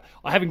of whatever.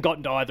 I haven't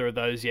gotten to either of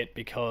those yet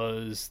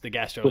because the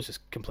gastro has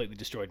just completely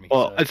destroyed me.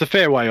 Well, so. It's a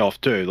fair way off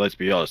too. Let's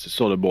be honest. It's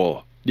sort of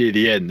more near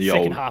the end. The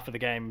second half of the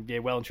game,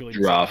 well and truly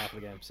giraffe. The second half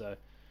of the game. So,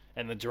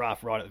 and the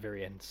giraffe right at the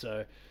very end.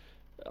 So,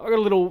 I've got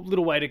a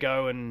little way to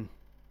go and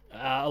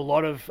a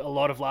lot of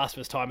Last of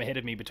Us time ahead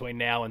of me between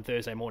now and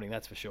Thursday morning.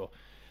 That's for sure.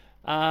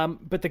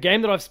 But the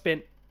game that I've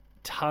spent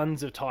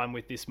tons of time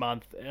with this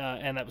month,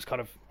 and that was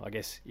kind of, I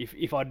guess,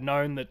 if I'd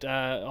known that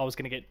I was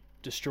going to get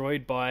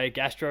destroyed by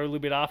Gastro a little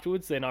bit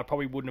afterwards, then I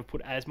probably wouldn't have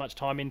put as much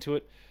time into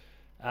it,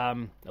 at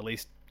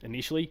least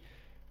initially.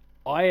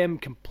 I am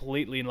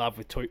completely in love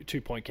with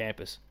Two Point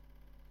Campus.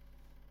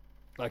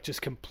 Like,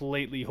 just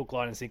completely hook,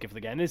 line, and sinker for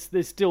the game.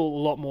 There's still a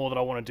lot more that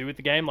I want to do with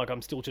the game. Like,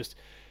 I'm still just...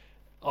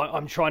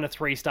 I'm trying to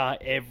 3-star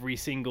every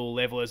single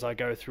level as I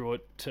go through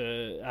it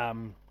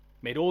to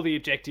meet all the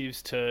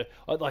objectives to...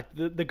 Like,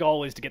 the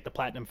goal is to get the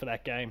platinum for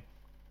that game.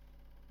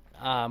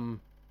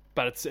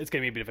 But it's going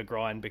to be a bit of a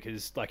grind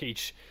because, like,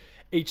 each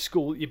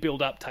school you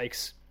build up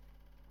takes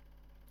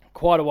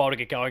quite a while to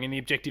get going, and the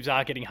objectives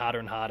are getting harder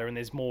and harder, and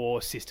there's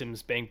more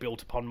systems being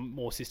built upon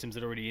more systems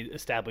that are already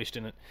established,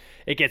 and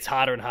it gets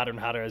harder and harder and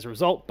harder as a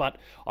result. But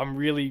I'm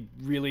really,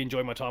 really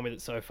enjoying my time with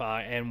it so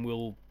far, and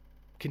will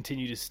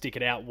continue to stick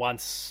it out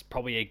once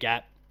probably a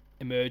gap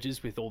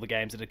emerges with all the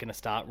games that are going to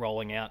start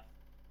rolling out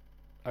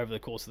over the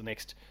course of the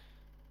next,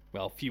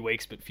 few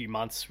weeks, but few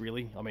months,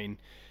 really. I mean,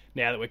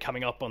 now that we're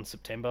coming up on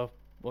September,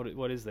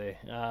 what is there?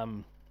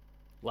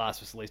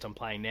 Last of Us, at least I'm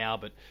playing now,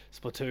 but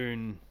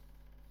Splatoon...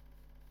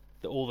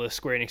 all the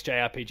Square Enix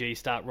JRPGs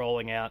start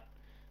rolling out.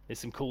 There's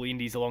some cool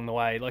indies along the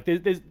way. Like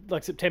there's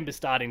like September's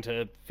starting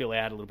to fill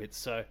out a little bit.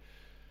 So,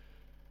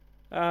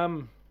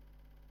 I'll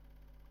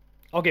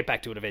get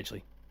back to it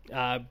eventually.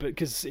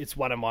 Because it's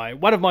one of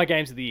my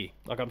games of the year.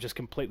 Like I'm just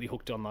completely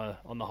hooked on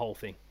the whole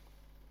thing.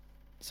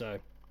 So,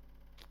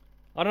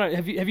 I don't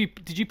know.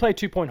 Did you play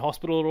 2 Point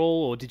Hospital at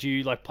all, or did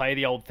you like play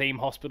the old theme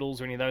hospitals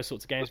or any of those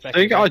sorts of games back? I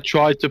think I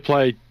tried to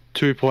play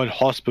 2 Point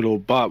Hospital,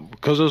 but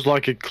because it was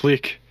like a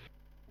click.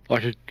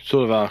 Like a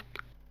sort of a,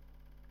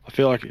 I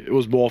feel like it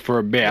was more for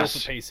a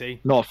mouse, for PC,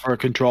 not for a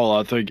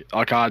controller. I think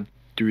I can't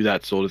do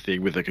that sort of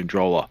thing with a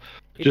controller.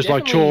 Just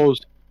like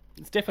chores.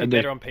 It's definitely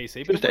better on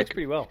PC, but it works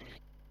pretty well.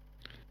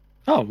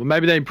 Oh, well,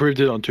 maybe they improved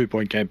it on 2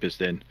 Point Campus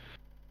then,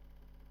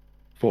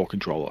 for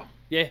controller.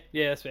 Yeah,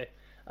 that's fair.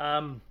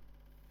 I'm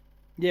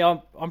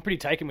pretty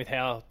taken with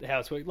how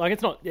it's working.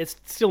 Like it's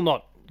still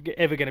not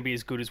ever going to be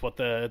as good as what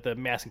the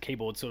mouse and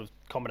keyboard sort of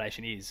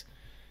combination is.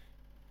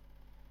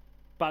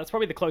 But it's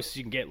probably the closest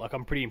you can get. Like,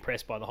 I'm pretty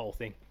impressed by the whole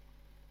thing.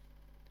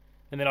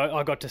 And then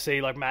I got to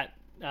see, like, Matt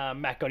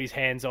got his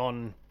hands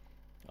on,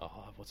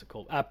 what's it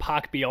called?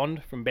 Park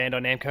Beyond from Bandai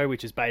Namco,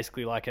 which is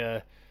basically like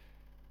a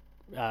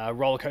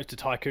roller coaster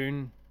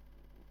tycoon,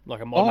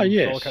 like a modern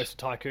roller coaster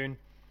tycoon.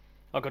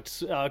 I got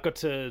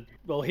to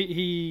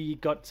he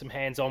got some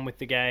hands on with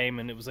the game,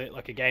 and it was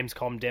like a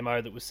Gamescom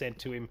demo that was sent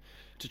to him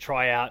to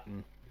try out,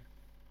 and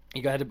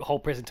he had a whole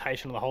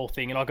presentation of the whole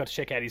thing, and I got to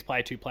check out his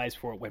Player 2 plays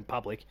before it went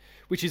public,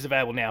 which is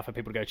available now for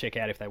people to go check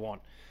out if they want.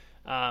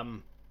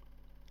 And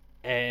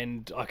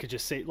I could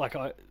just see, like,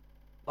 I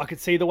could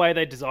see the way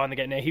they designed the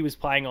game. Now, he was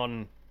playing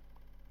on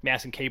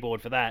mouse and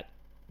keyboard for that,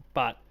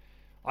 but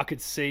I could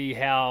see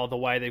how the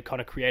way they've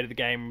kind of created the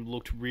game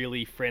looked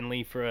really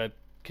friendly for a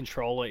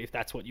controller if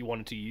that's what you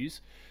wanted to use.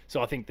 So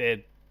I think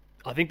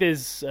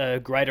there's a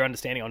greater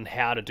understanding on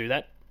how to do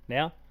that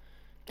now.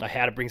 Like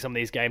how to bring some of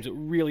these games,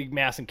 really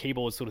mouse and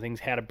keyboard sort of things,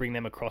 how to bring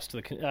them across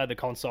to the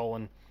console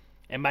and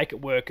make it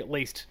work at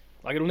least.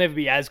 Like it'll never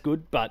be as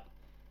good, but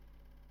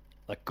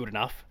like good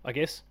enough, I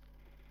guess.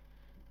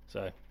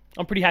 So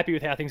I'm pretty happy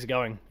with how things are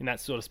going in that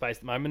sort of space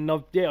at the moment.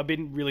 And I've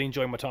been really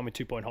enjoying my time with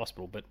 2 Point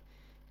Hospital, but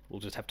we'll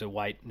just have to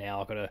wait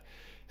now. I've got to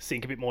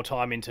sink a bit more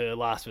time into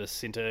Last of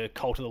Us, into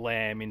Cult of the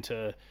Lamb,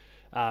 into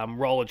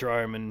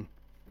Rollerdrome, and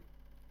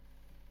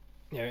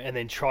and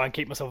then try and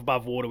keep myself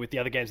above water with the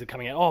other games that are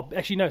coming out. Oh,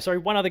 actually, no, sorry.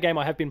 One other game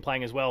I have been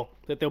playing as well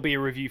that there'll be a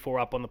review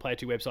for up on the Player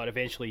 2 website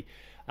eventually.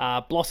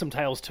 Blossom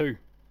Tales 2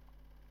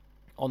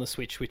 on the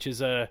Switch, which is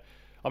the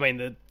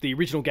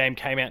original game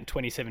came out in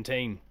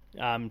 2017,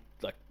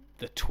 like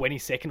the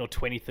 22nd or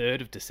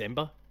 23rd of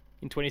December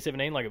in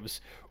 2017. Like, it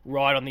was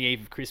right on the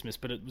eve of Christmas,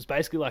 but it was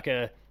basically like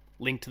a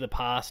Link to the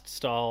Past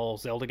style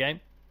Zelda game.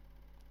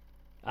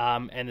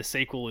 And the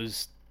sequel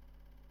is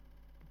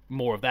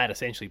more of that,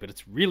 essentially, but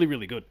it's really,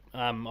 really good.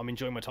 I'm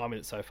enjoying my time with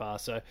it so far,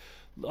 so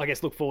I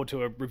guess look forward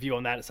to a review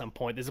on that at some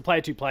point. There's a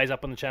Player 2 Plays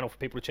up on the channel for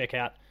people to check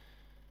out,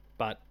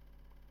 but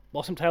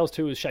Blossom Tales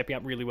 2 is shaping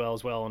up really well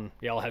as well, and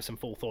yeah, I'll have some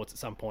full thoughts at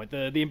some point.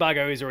 The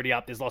embargo is already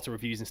up. There's lots of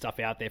reviews and stuff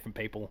out there from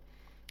people.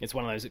 It's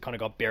one of those that kind of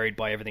got buried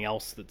by everything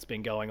else that's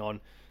been going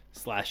on,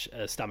 /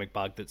 a stomach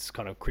bug that's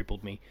kind of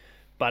crippled me.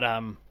 But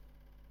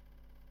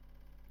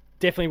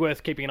definitely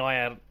worth keeping an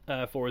eye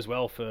out for as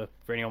well for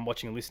anyone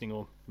watching and listening,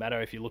 or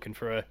Matto, if you're looking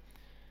for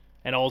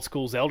an old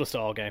school Zelda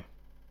style game.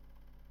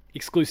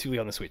 Exclusively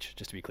on the Switch,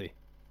 just to be clear.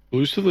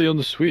 Exclusively on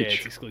the Switch? Yeah,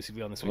 it's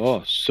exclusively on the Switch.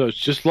 Oh, so it's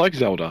just like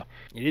Zelda.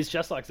 It is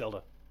just like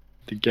Zelda.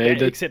 The game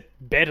that... Except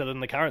better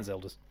than the current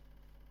Zeldas.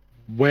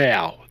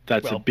 Wow,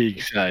 that's a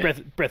big say.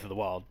 Breath of the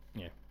Wild,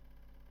 yeah.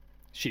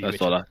 That's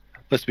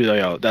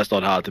that's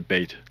not hard to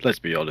beat. Let's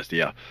be honest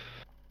here.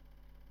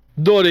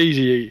 Not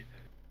easy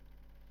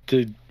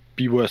to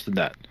be worse than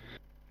that.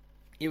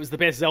 It was the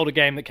best Zelda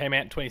game that came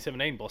out in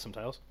 2017, Blossom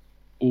Tales.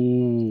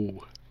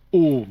 Ooh.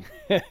 Ooh.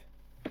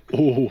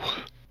 Ooh.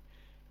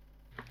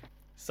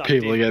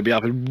 People are going to be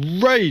up in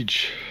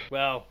rage.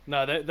 Well,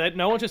 no,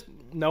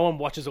 no one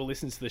watches or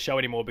listens to the show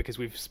anymore because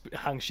we've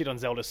hung shit on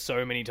Zelda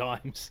so many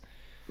times.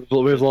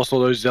 We've lost all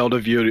those Zelda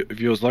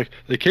viewers. Like,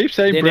 they keep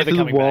saying Breath of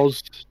the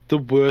Wild's the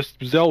worst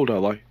Zelda.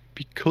 Like,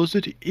 because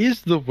it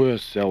is the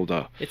worst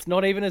Zelda. It's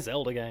not even a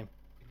Zelda game.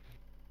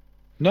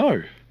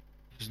 No.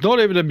 It's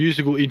not even a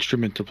musical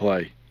instrument to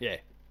play. Yeah.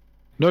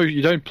 No,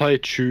 you don't play a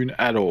tune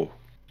at all.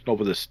 Not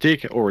with a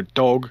stick or a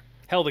dog.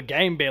 Hell, the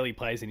game barely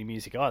plays any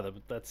music either,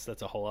 but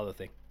that's a whole other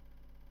thing.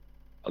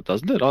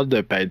 Doesn't it? I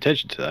don't pay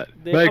attention to that.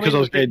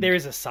 There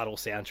is a subtle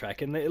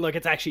soundtrack, and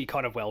it's actually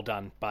kind of well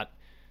done, but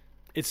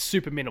it's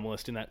super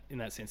minimalist in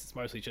that sense. It's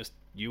mostly just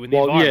you and the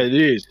environment. Yeah, it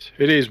is.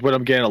 It is when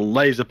I'm getting a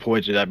laser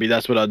pointed at me.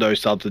 That's when I know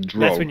something's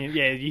wrong. That's when you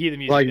hear the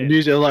music. Like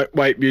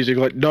music, music.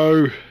 Like,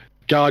 no,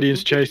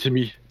 Guardian's chasing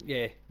me.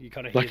 Yeah, you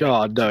kind of hear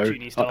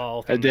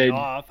style and then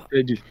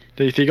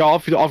you think,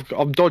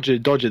 I'm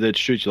dodging, then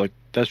shoot you. Like,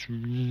 that's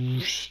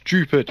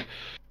stupid.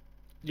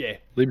 Yeah.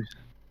 Leave me.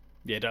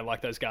 Yeah, don't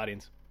like those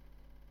Guardians.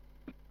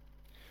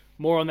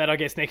 More on that, I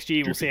guess, next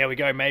year. We'll see how we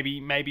go.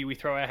 Maybe we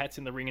throw our hats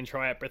in the ring and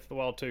try out Breath of the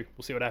Wild 2.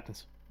 We'll see what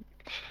happens.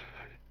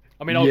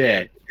 I mean,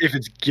 if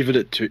it's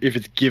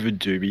given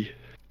to me,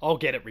 I'll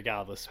get it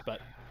regardless. But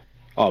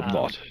I'm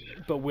not.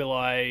 But will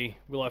I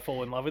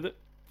fall in love with it?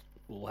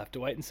 We'll have to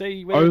wait and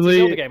see whether it's a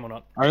Zelda game or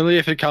not. Only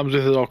if it comes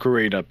with an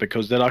ocarina,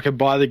 because then I can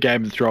buy the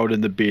game and throw it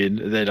in the bin,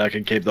 and then I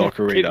can keep the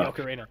ocarina. Keep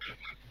the ocarina.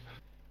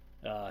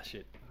 Ah,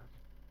 shit.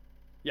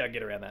 Yeah, I can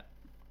get around that.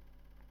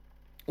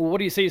 Well, what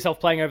do you see yourself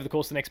playing over the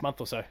course of the next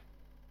month or so?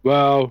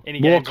 Well,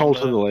 more Cult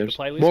of the Lamb.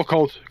 More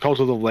Cult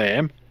of the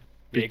Lamb,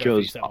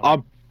 because I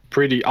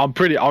reckon I'm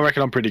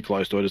pretty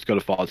close to it. Just got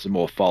to find some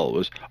more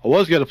followers. I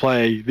was going to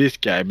play this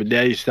game, but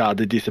now you started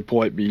to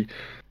disappoint me.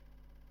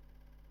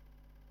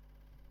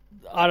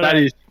 That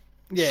is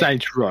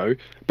Saints Row.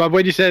 But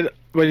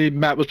when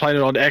Matt was playing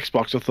it on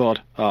Xbox, I thought,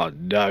 oh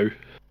no.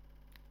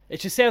 It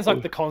just sounds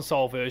like the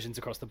console versions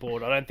across the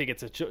board. I don't think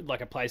it's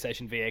like a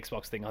PlayStation v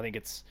Xbox thing. I think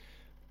it's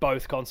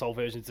both console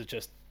versions are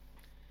just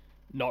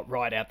not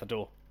right out the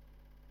door.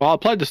 Well, I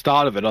played the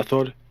start of it. I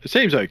thought, it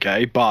seems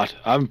okay, but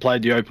I haven't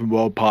played the open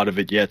world part of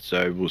it yet,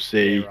 so we'll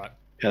see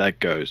how that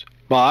goes.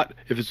 But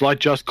if it's like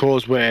Just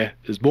Cause, where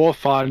there's more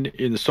fun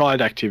in the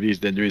side activities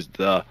than there is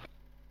the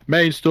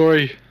main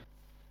story,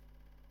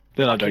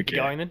 then I don't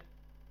care. Going then?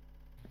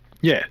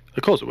 Yeah,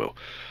 of course it will.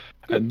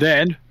 Good. And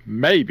then,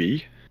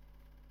 maybe,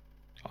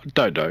 I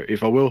don't know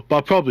if I will, but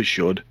I probably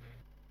should,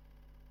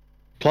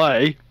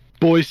 play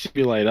Boy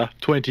Simulator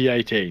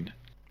 2018.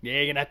 Yeah,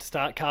 you're going to have to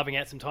start carving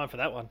out some time for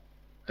that one.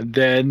 And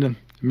then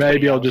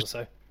maybe I'll just...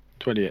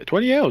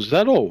 20 hours, is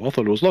that all? I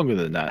thought it was longer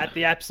than that. At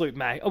the absolute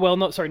max. Oh, well,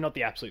 not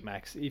the absolute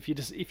max. If you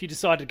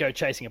decide to go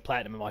chasing a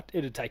platinum,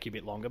 it'd take you a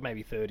bit longer,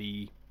 maybe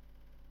 30,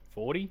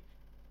 40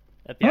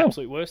 at the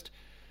absolute worst.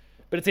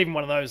 But it's even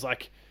one of those,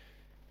 like,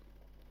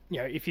 you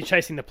know, if you're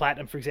chasing the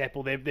platinum, for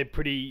example, they're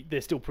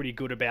still pretty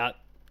good about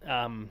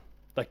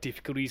like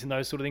difficulties and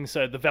those sort of things.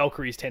 So the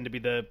Valkyries tend to be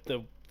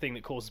the thing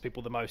that causes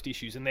people the most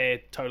issues, and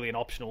they're totally an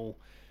optional,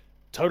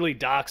 totally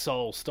Dark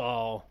Souls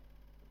style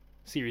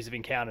series of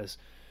encounters.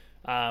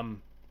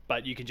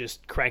 But you can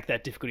just crank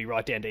that difficulty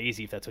right down to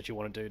easy if that's what you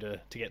want to do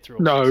to get through.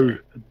 No,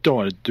 don't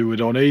want to do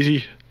it on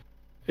easy.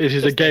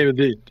 It's a game of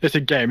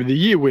the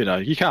year winner.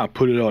 You can't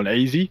put it on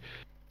easy.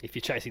 If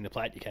you're chasing the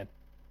plat, you can.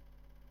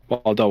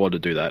 Well, I don't want to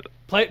do that.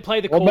 Play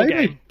the core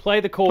game. Play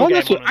the core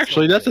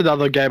game. That's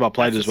another game I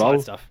played as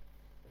well.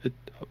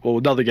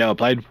 Another game I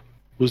played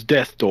was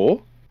Death's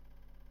Door.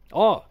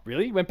 Oh,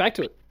 really? Went back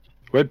to it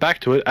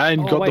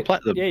and got the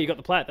platinum. Yeah, you got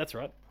the plat. That's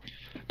right.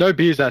 No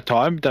beers that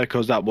time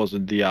because that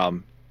wasn't the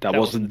that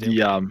wasn't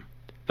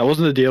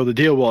the deal. The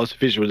deal was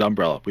Visual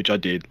Umbrella, which I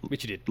did.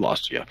 Which you did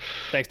last year.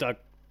 Thanks, Doug.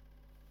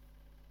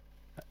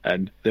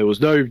 and there was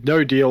no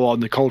deal on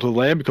the Cult of the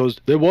Lamb because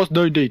there was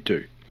no need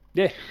to.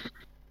 Yeah.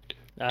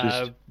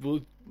 Just-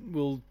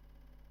 We'll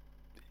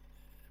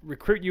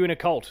recruit you in a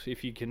cult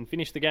if you can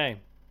finish the game.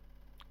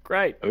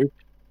 Great.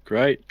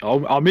 Great,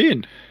 I'm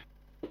in.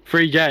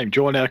 Free game,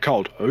 join our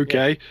cult.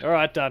 Okay, All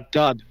right, done.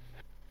 done.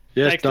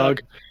 Yes, Thanks,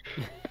 Doug.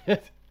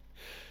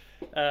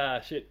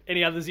 Shit.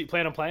 Any others you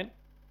plan on playing?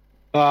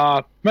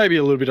 Maybe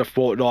a little bit of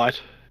Fortnite,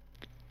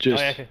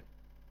 just Oh, yeah, okay.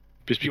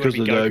 just You because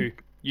want of to be the. Goku.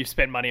 You've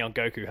spent money on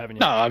Goku, haven't you?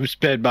 No, I've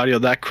spent money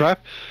on that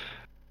crap.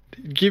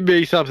 Give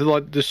me something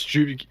like the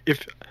stupid.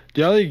 If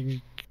the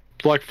only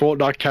like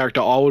Fortnite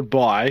character I would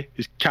buy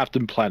is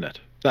Captain Planet.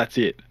 That's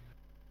it.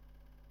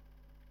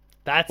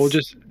 That's Or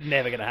just-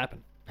 never going to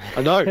happen.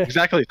 I know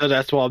exactly. So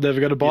that's why I'm never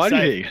going to buy You're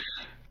safe. anything.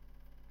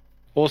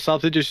 Or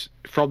something just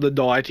from the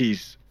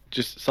 90s,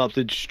 just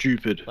something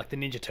stupid. Like the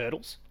Ninja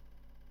Turtles.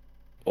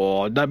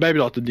 Or no, maybe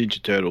not the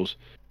Ninja Turtles.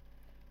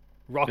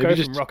 Rocco Maybe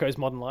from just- Rocco's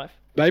Modern Life.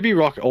 Maybe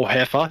Rock or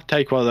Heifer.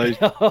 Take one of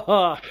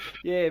those.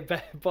 Yeah,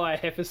 buy a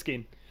heifer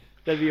skin.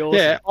 That'd be awesome.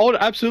 Yeah, I would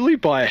absolutely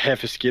buy a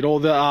Heifer skin. Or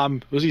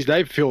the was his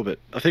name Philbit?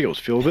 I think it was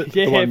Philbit.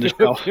 Yeah, the one in the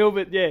shower.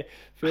 Philbit, yeah.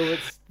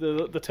 Philbit's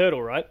the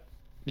turtle, right?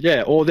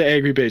 Yeah, or the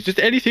Angry Bees. Just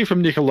anything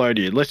from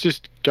Nickelodeon. Let's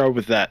just go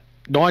with that.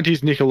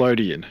 90s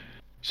Nickelodeon.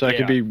 So it Yeah.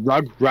 could be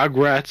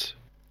Rugrats,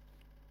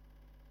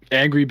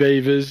 Angry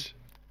Beavers,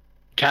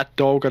 Cat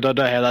Dog. I don't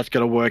know how that's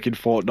going to work in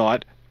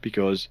Fortnite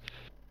because,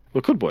 well,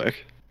 it could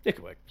work. It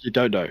could work. You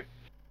don't know.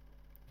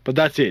 But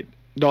that's it.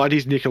 90s I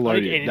think Nickelodeon.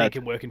 anything That's,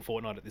 can work in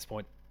Fortnite at this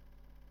point.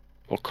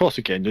 of course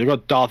it can. You've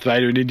got Darth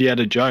Vader and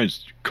Indiana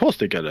Jones. Of course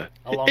they're going to.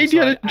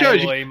 Alongside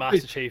Aloy,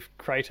 Master Chief,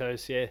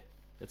 Kratos, yeah.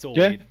 It's all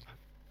Yeah. weird.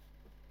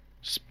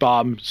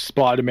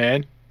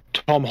 Spider-Man,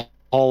 Tom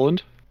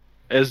Holland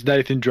as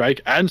Nathan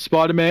Drake, and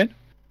Spider-Man.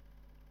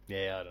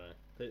 Yeah, I don't know.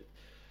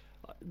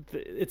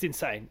 It's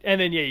insane. And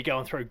then, yeah, you go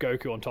and throw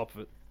Goku on top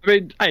of it. I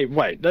mean, hey,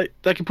 wait.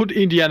 They can put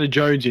Indiana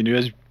Jones in, who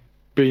has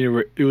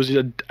been it was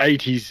an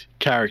 80s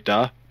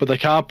character, but they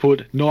can't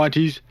put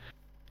 90s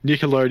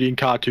Nickelodeon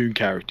cartoon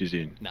characters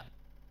in.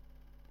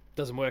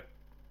 Doesn't work.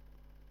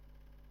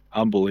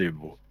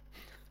 Unbelievable.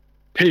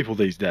 People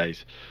these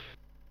days.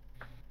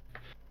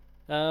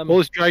 Um, All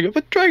this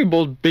Dragon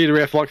Ball's been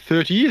around for like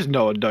 30 years.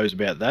 No one knows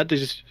about that.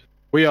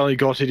 We only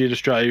got it in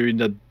Australia in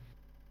the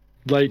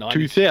late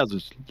 90s.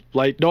 2000s,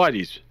 late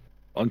 90s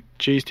on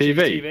Cheese TV.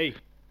 TV.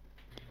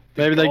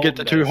 Maybe they get golden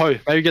the two days.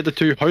 hosts. Maybe get the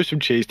two hosts from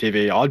Cheese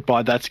TV. I'd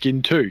buy that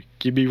skin too.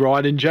 Give me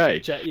Ryan and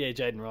Jay. Yeah,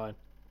 Jaden Ryan.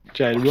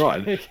 Jade and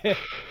Ryan.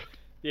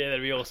 Yeah,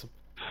 that'd be awesome.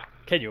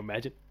 Can you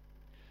imagine?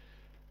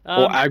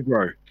 Or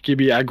Aggro. Give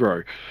me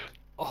Aggro.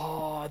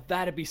 Oh,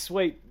 that'd be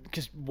sweet.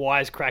 Because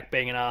Wisecrack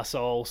being an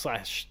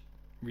arsehole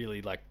 /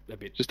 really like a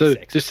bit Just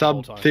sexist just the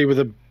whole time. something with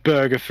a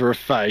burger for a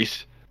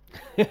face.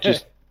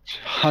 Just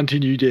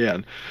hunting you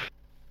down.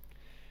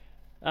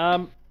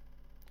 On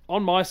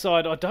my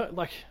side, I don't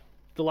like.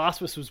 The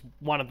Last of Us was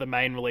one of the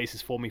main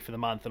releases for me for the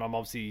month, and I'm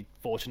obviously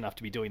fortunate enough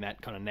to be doing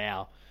that kind of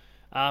now.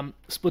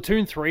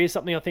 Splatoon 3 is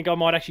something I think I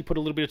might actually put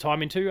a little bit of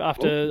time into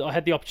after I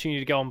had the opportunity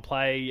to go and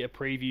play a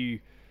preview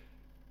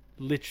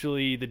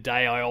literally the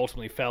day I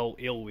ultimately fell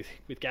ill with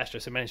gastro,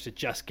 so I managed to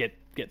just get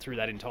through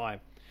that in time.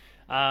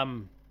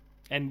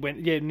 And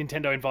when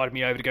Nintendo invited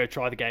me over to go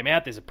try the game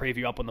out, there's a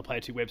preview up on the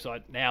Player 2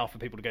 website now for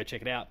people to go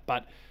check it out.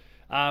 But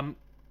I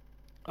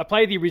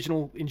played the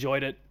original,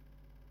 enjoyed it.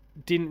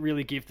 Didn't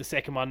really give the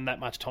second one that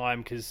much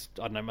time because,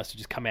 I don't know, must have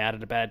just come out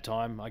at a bad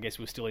time. I guess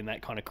we're still in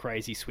that kind of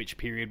crazy Switch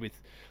period with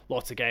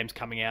lots of games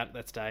coming out at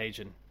that stage.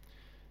 And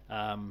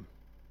that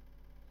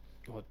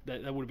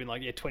would have been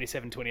like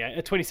 2017,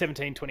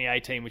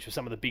 2018, which were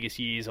some of the biggest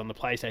years on the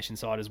PlayStation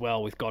side as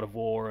well, with God of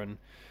War and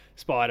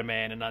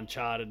Spider-Man and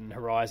Uncharted and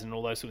Horizon and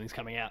all those sort of things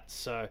coming out.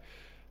 So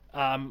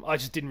I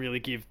just didn't really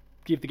give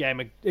the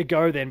game a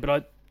go then, but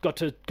I got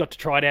to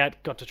try it out.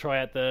 Got to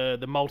try out the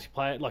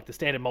multiplayer, like the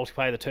standard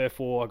multiplayer, the Turf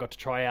War. I got to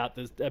try out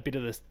a bit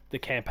of the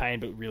campaign,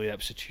 but really that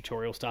was just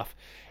tutorial stuff.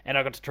 And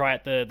I got to try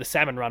out the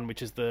Salmon Run,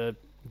 which is the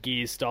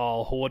Gears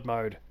style horde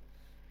mode.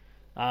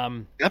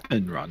 Salmon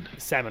Run.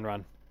 Salmon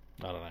Run.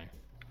 I don't know.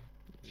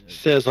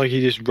 Sounds like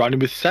you're just running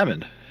with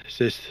salmon. It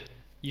says,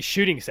 You're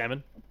shooting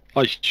salmon.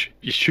 oh,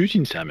 you're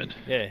shooting salmon.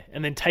 Yeah,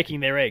 and then taking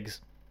their eggs.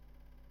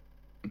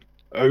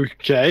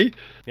 Okay.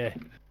 Yeah.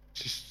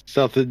 Just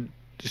something.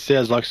 This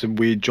sounds like some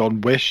weird John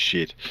West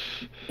shit.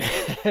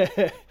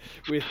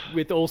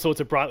 with all sorts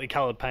of brightly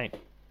coloured paint.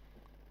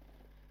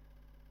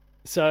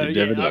 So You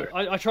yeah, never know.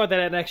 I tried that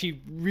out and actually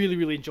really,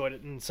 really enjoyed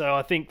it. And so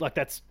I think like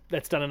that's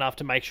done enough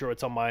to make sure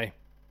it's on my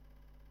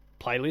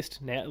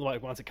playlist now.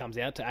 Like once it comes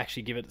out, to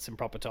actually give it some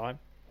proper time.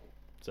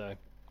 So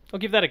I'll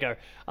give that a go.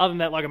 Other than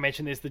that, like I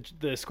mentioned, there's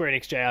the Square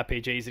Enix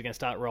JRPGs that are going to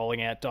start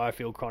rolling out.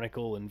 Direfield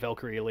Chronicle and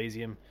Valkyrie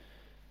Elysium.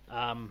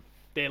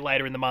 They're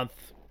later in the month.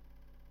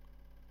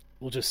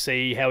 We'll just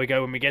see how we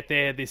go when we get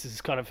there. This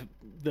is kind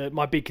of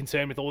my big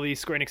concern with all these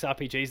Square Enix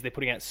RPGs. They're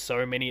putting out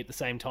so many at the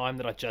same time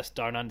that I just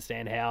don't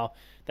understand how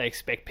they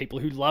expect people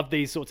who love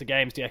these sorts of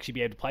games to actually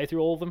be able to play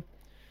through all of them.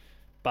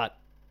 But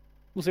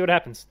we'll see what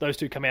happens. Those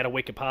two come out a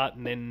week apart,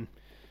 and then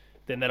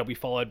then that'll be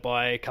followed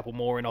by a couple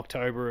more in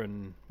October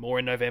and more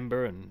in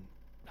November, and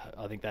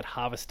I think that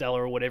Harvestella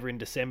or whatever in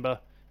December,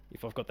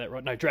 if I've got that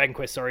right. No, Dragon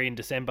Quest, sorry, in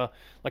December.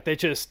 Like,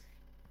 they've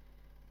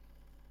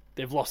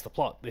lost the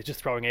plot. They're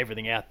just throwing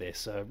everything out there.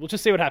 So we'll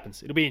just see what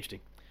happens. It'll be interesting.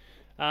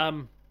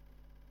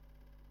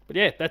 But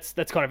yeah, that's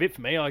kind of it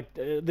for me.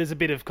 There's a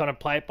bit of kind of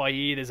play it by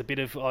ear. There's a bit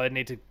of I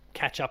need to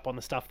catch up on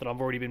the stuff that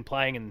I've already been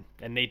playing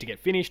and need to get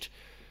finished.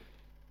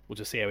 We'll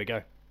just see how we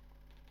go.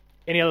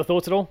 Any other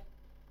thoughts at all?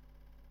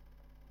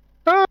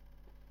 No,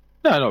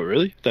 not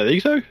really. Don't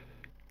think so.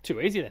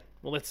 Too easy then.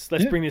 Well, let's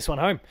bring this one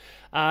home.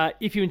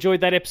 If you enjoyed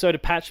that episode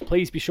of Patch,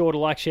 please be sure to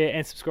like, share,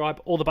 and subscribe.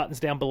 All the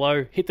buttons down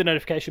below. Hit the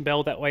notification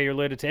bell. That way you're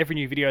alerted to every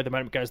new video the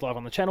moment it goes live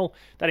on the channel.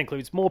 That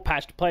includes more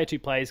Patched, Player 2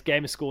 plays,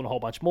 Gamer School, and a whole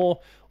bunch more.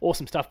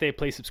 Awesome stuff there.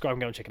 Please subscribe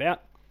and go and check it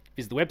out.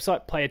 Visit the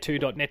website,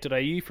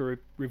 player2.net.au, for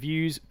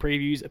reviews,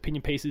 previews,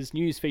 opinion pieces,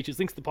 news, features,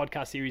 links to the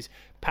podcast series,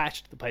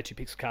 Patched, the Player 2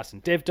 Pixelcast,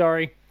 and Dev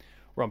Diary.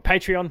 We're on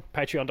Patreon,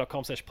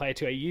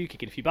 patreon.com/player2au.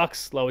 Kick in a few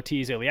bucks. Lower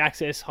tiers, early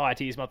access. Higher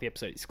tiers, monthly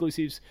episode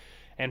exclusives.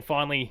 And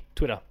finally,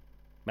 Twitter.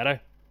 Matto?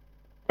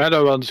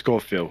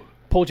 Matto_Phil.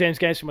 Paul James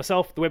Games for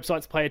myself. The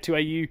website's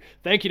Player2au.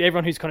 Thank you to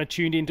everyone who's kind of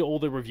tuned into all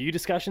the review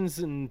discussions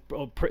and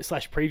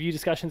slash preview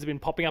discussions have been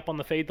popping up on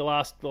the feed the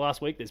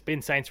last week. There's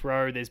been Saints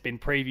Row. There's been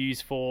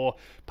previews for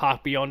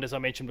Park Beyond, as I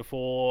mentioned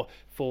before,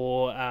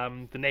 for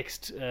the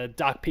next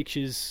Dark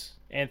Pictures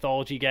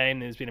anthology game.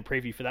 There's been a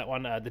preview for that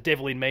one, The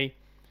Devil in Me.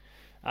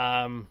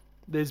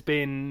 There's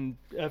been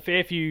a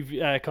fair few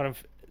kind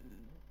of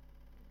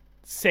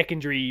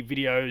secondary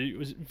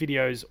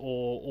videos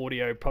or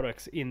audio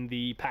products in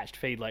the Patched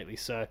feed lately.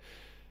 So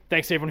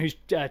thanks to everyone who's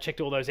checked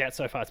all those out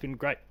so far. It's been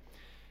great.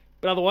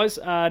 But otherwise,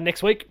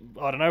 next week,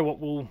 I don't know what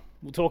we'll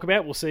talk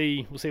about. We'll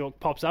see what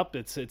pops up.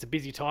 It's a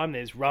busy time.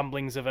 There's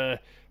rumblings of a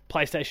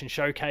PlayStation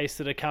showcase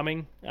that are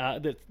coming.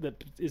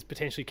 That is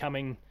potentially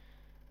coming.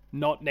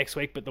 Not next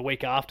week, but the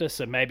week after.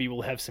 So maybe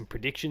we'll have some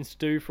predictions to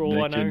do for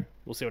all I know.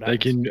 We'll see what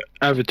happens. They can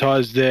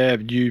advertise their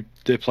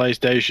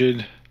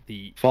PlayStation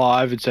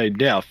 5 and say,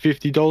 now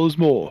 $50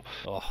 more.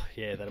 Oh,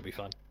 yeah, that'll be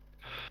fun.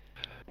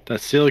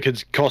 That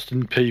silicon's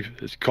costing people.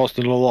 It's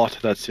costing a lot,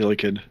 that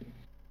silicon.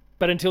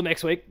 But until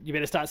next week, you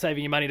better start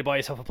saving your money to buy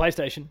yourself a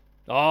PlayStation.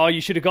 Oh,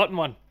 you should have gotten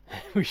one.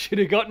 We should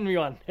have gotten me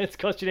one. It's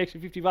cost you an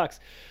extra $50.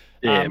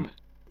 Yeah.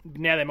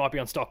 Now they might be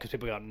on stock because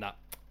people are going, nah,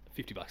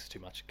 $50 is too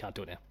much. Can't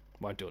do it now.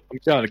 Won't do it. I'm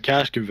going to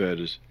cash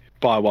converters.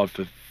 Buy one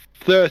for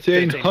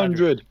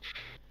 $1,300.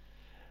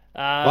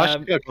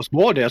 Actually, it's going to cost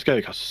more now. It's going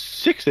to cost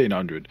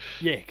 $1,600.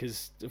 Yeah,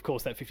 because of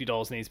course that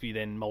 $50 needs to be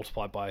then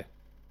multiplied by,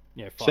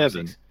 5,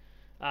 7. 6.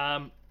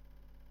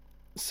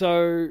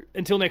 So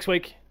until next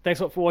week, thanks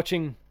a lot for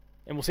watching,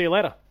 and we'll see you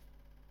later.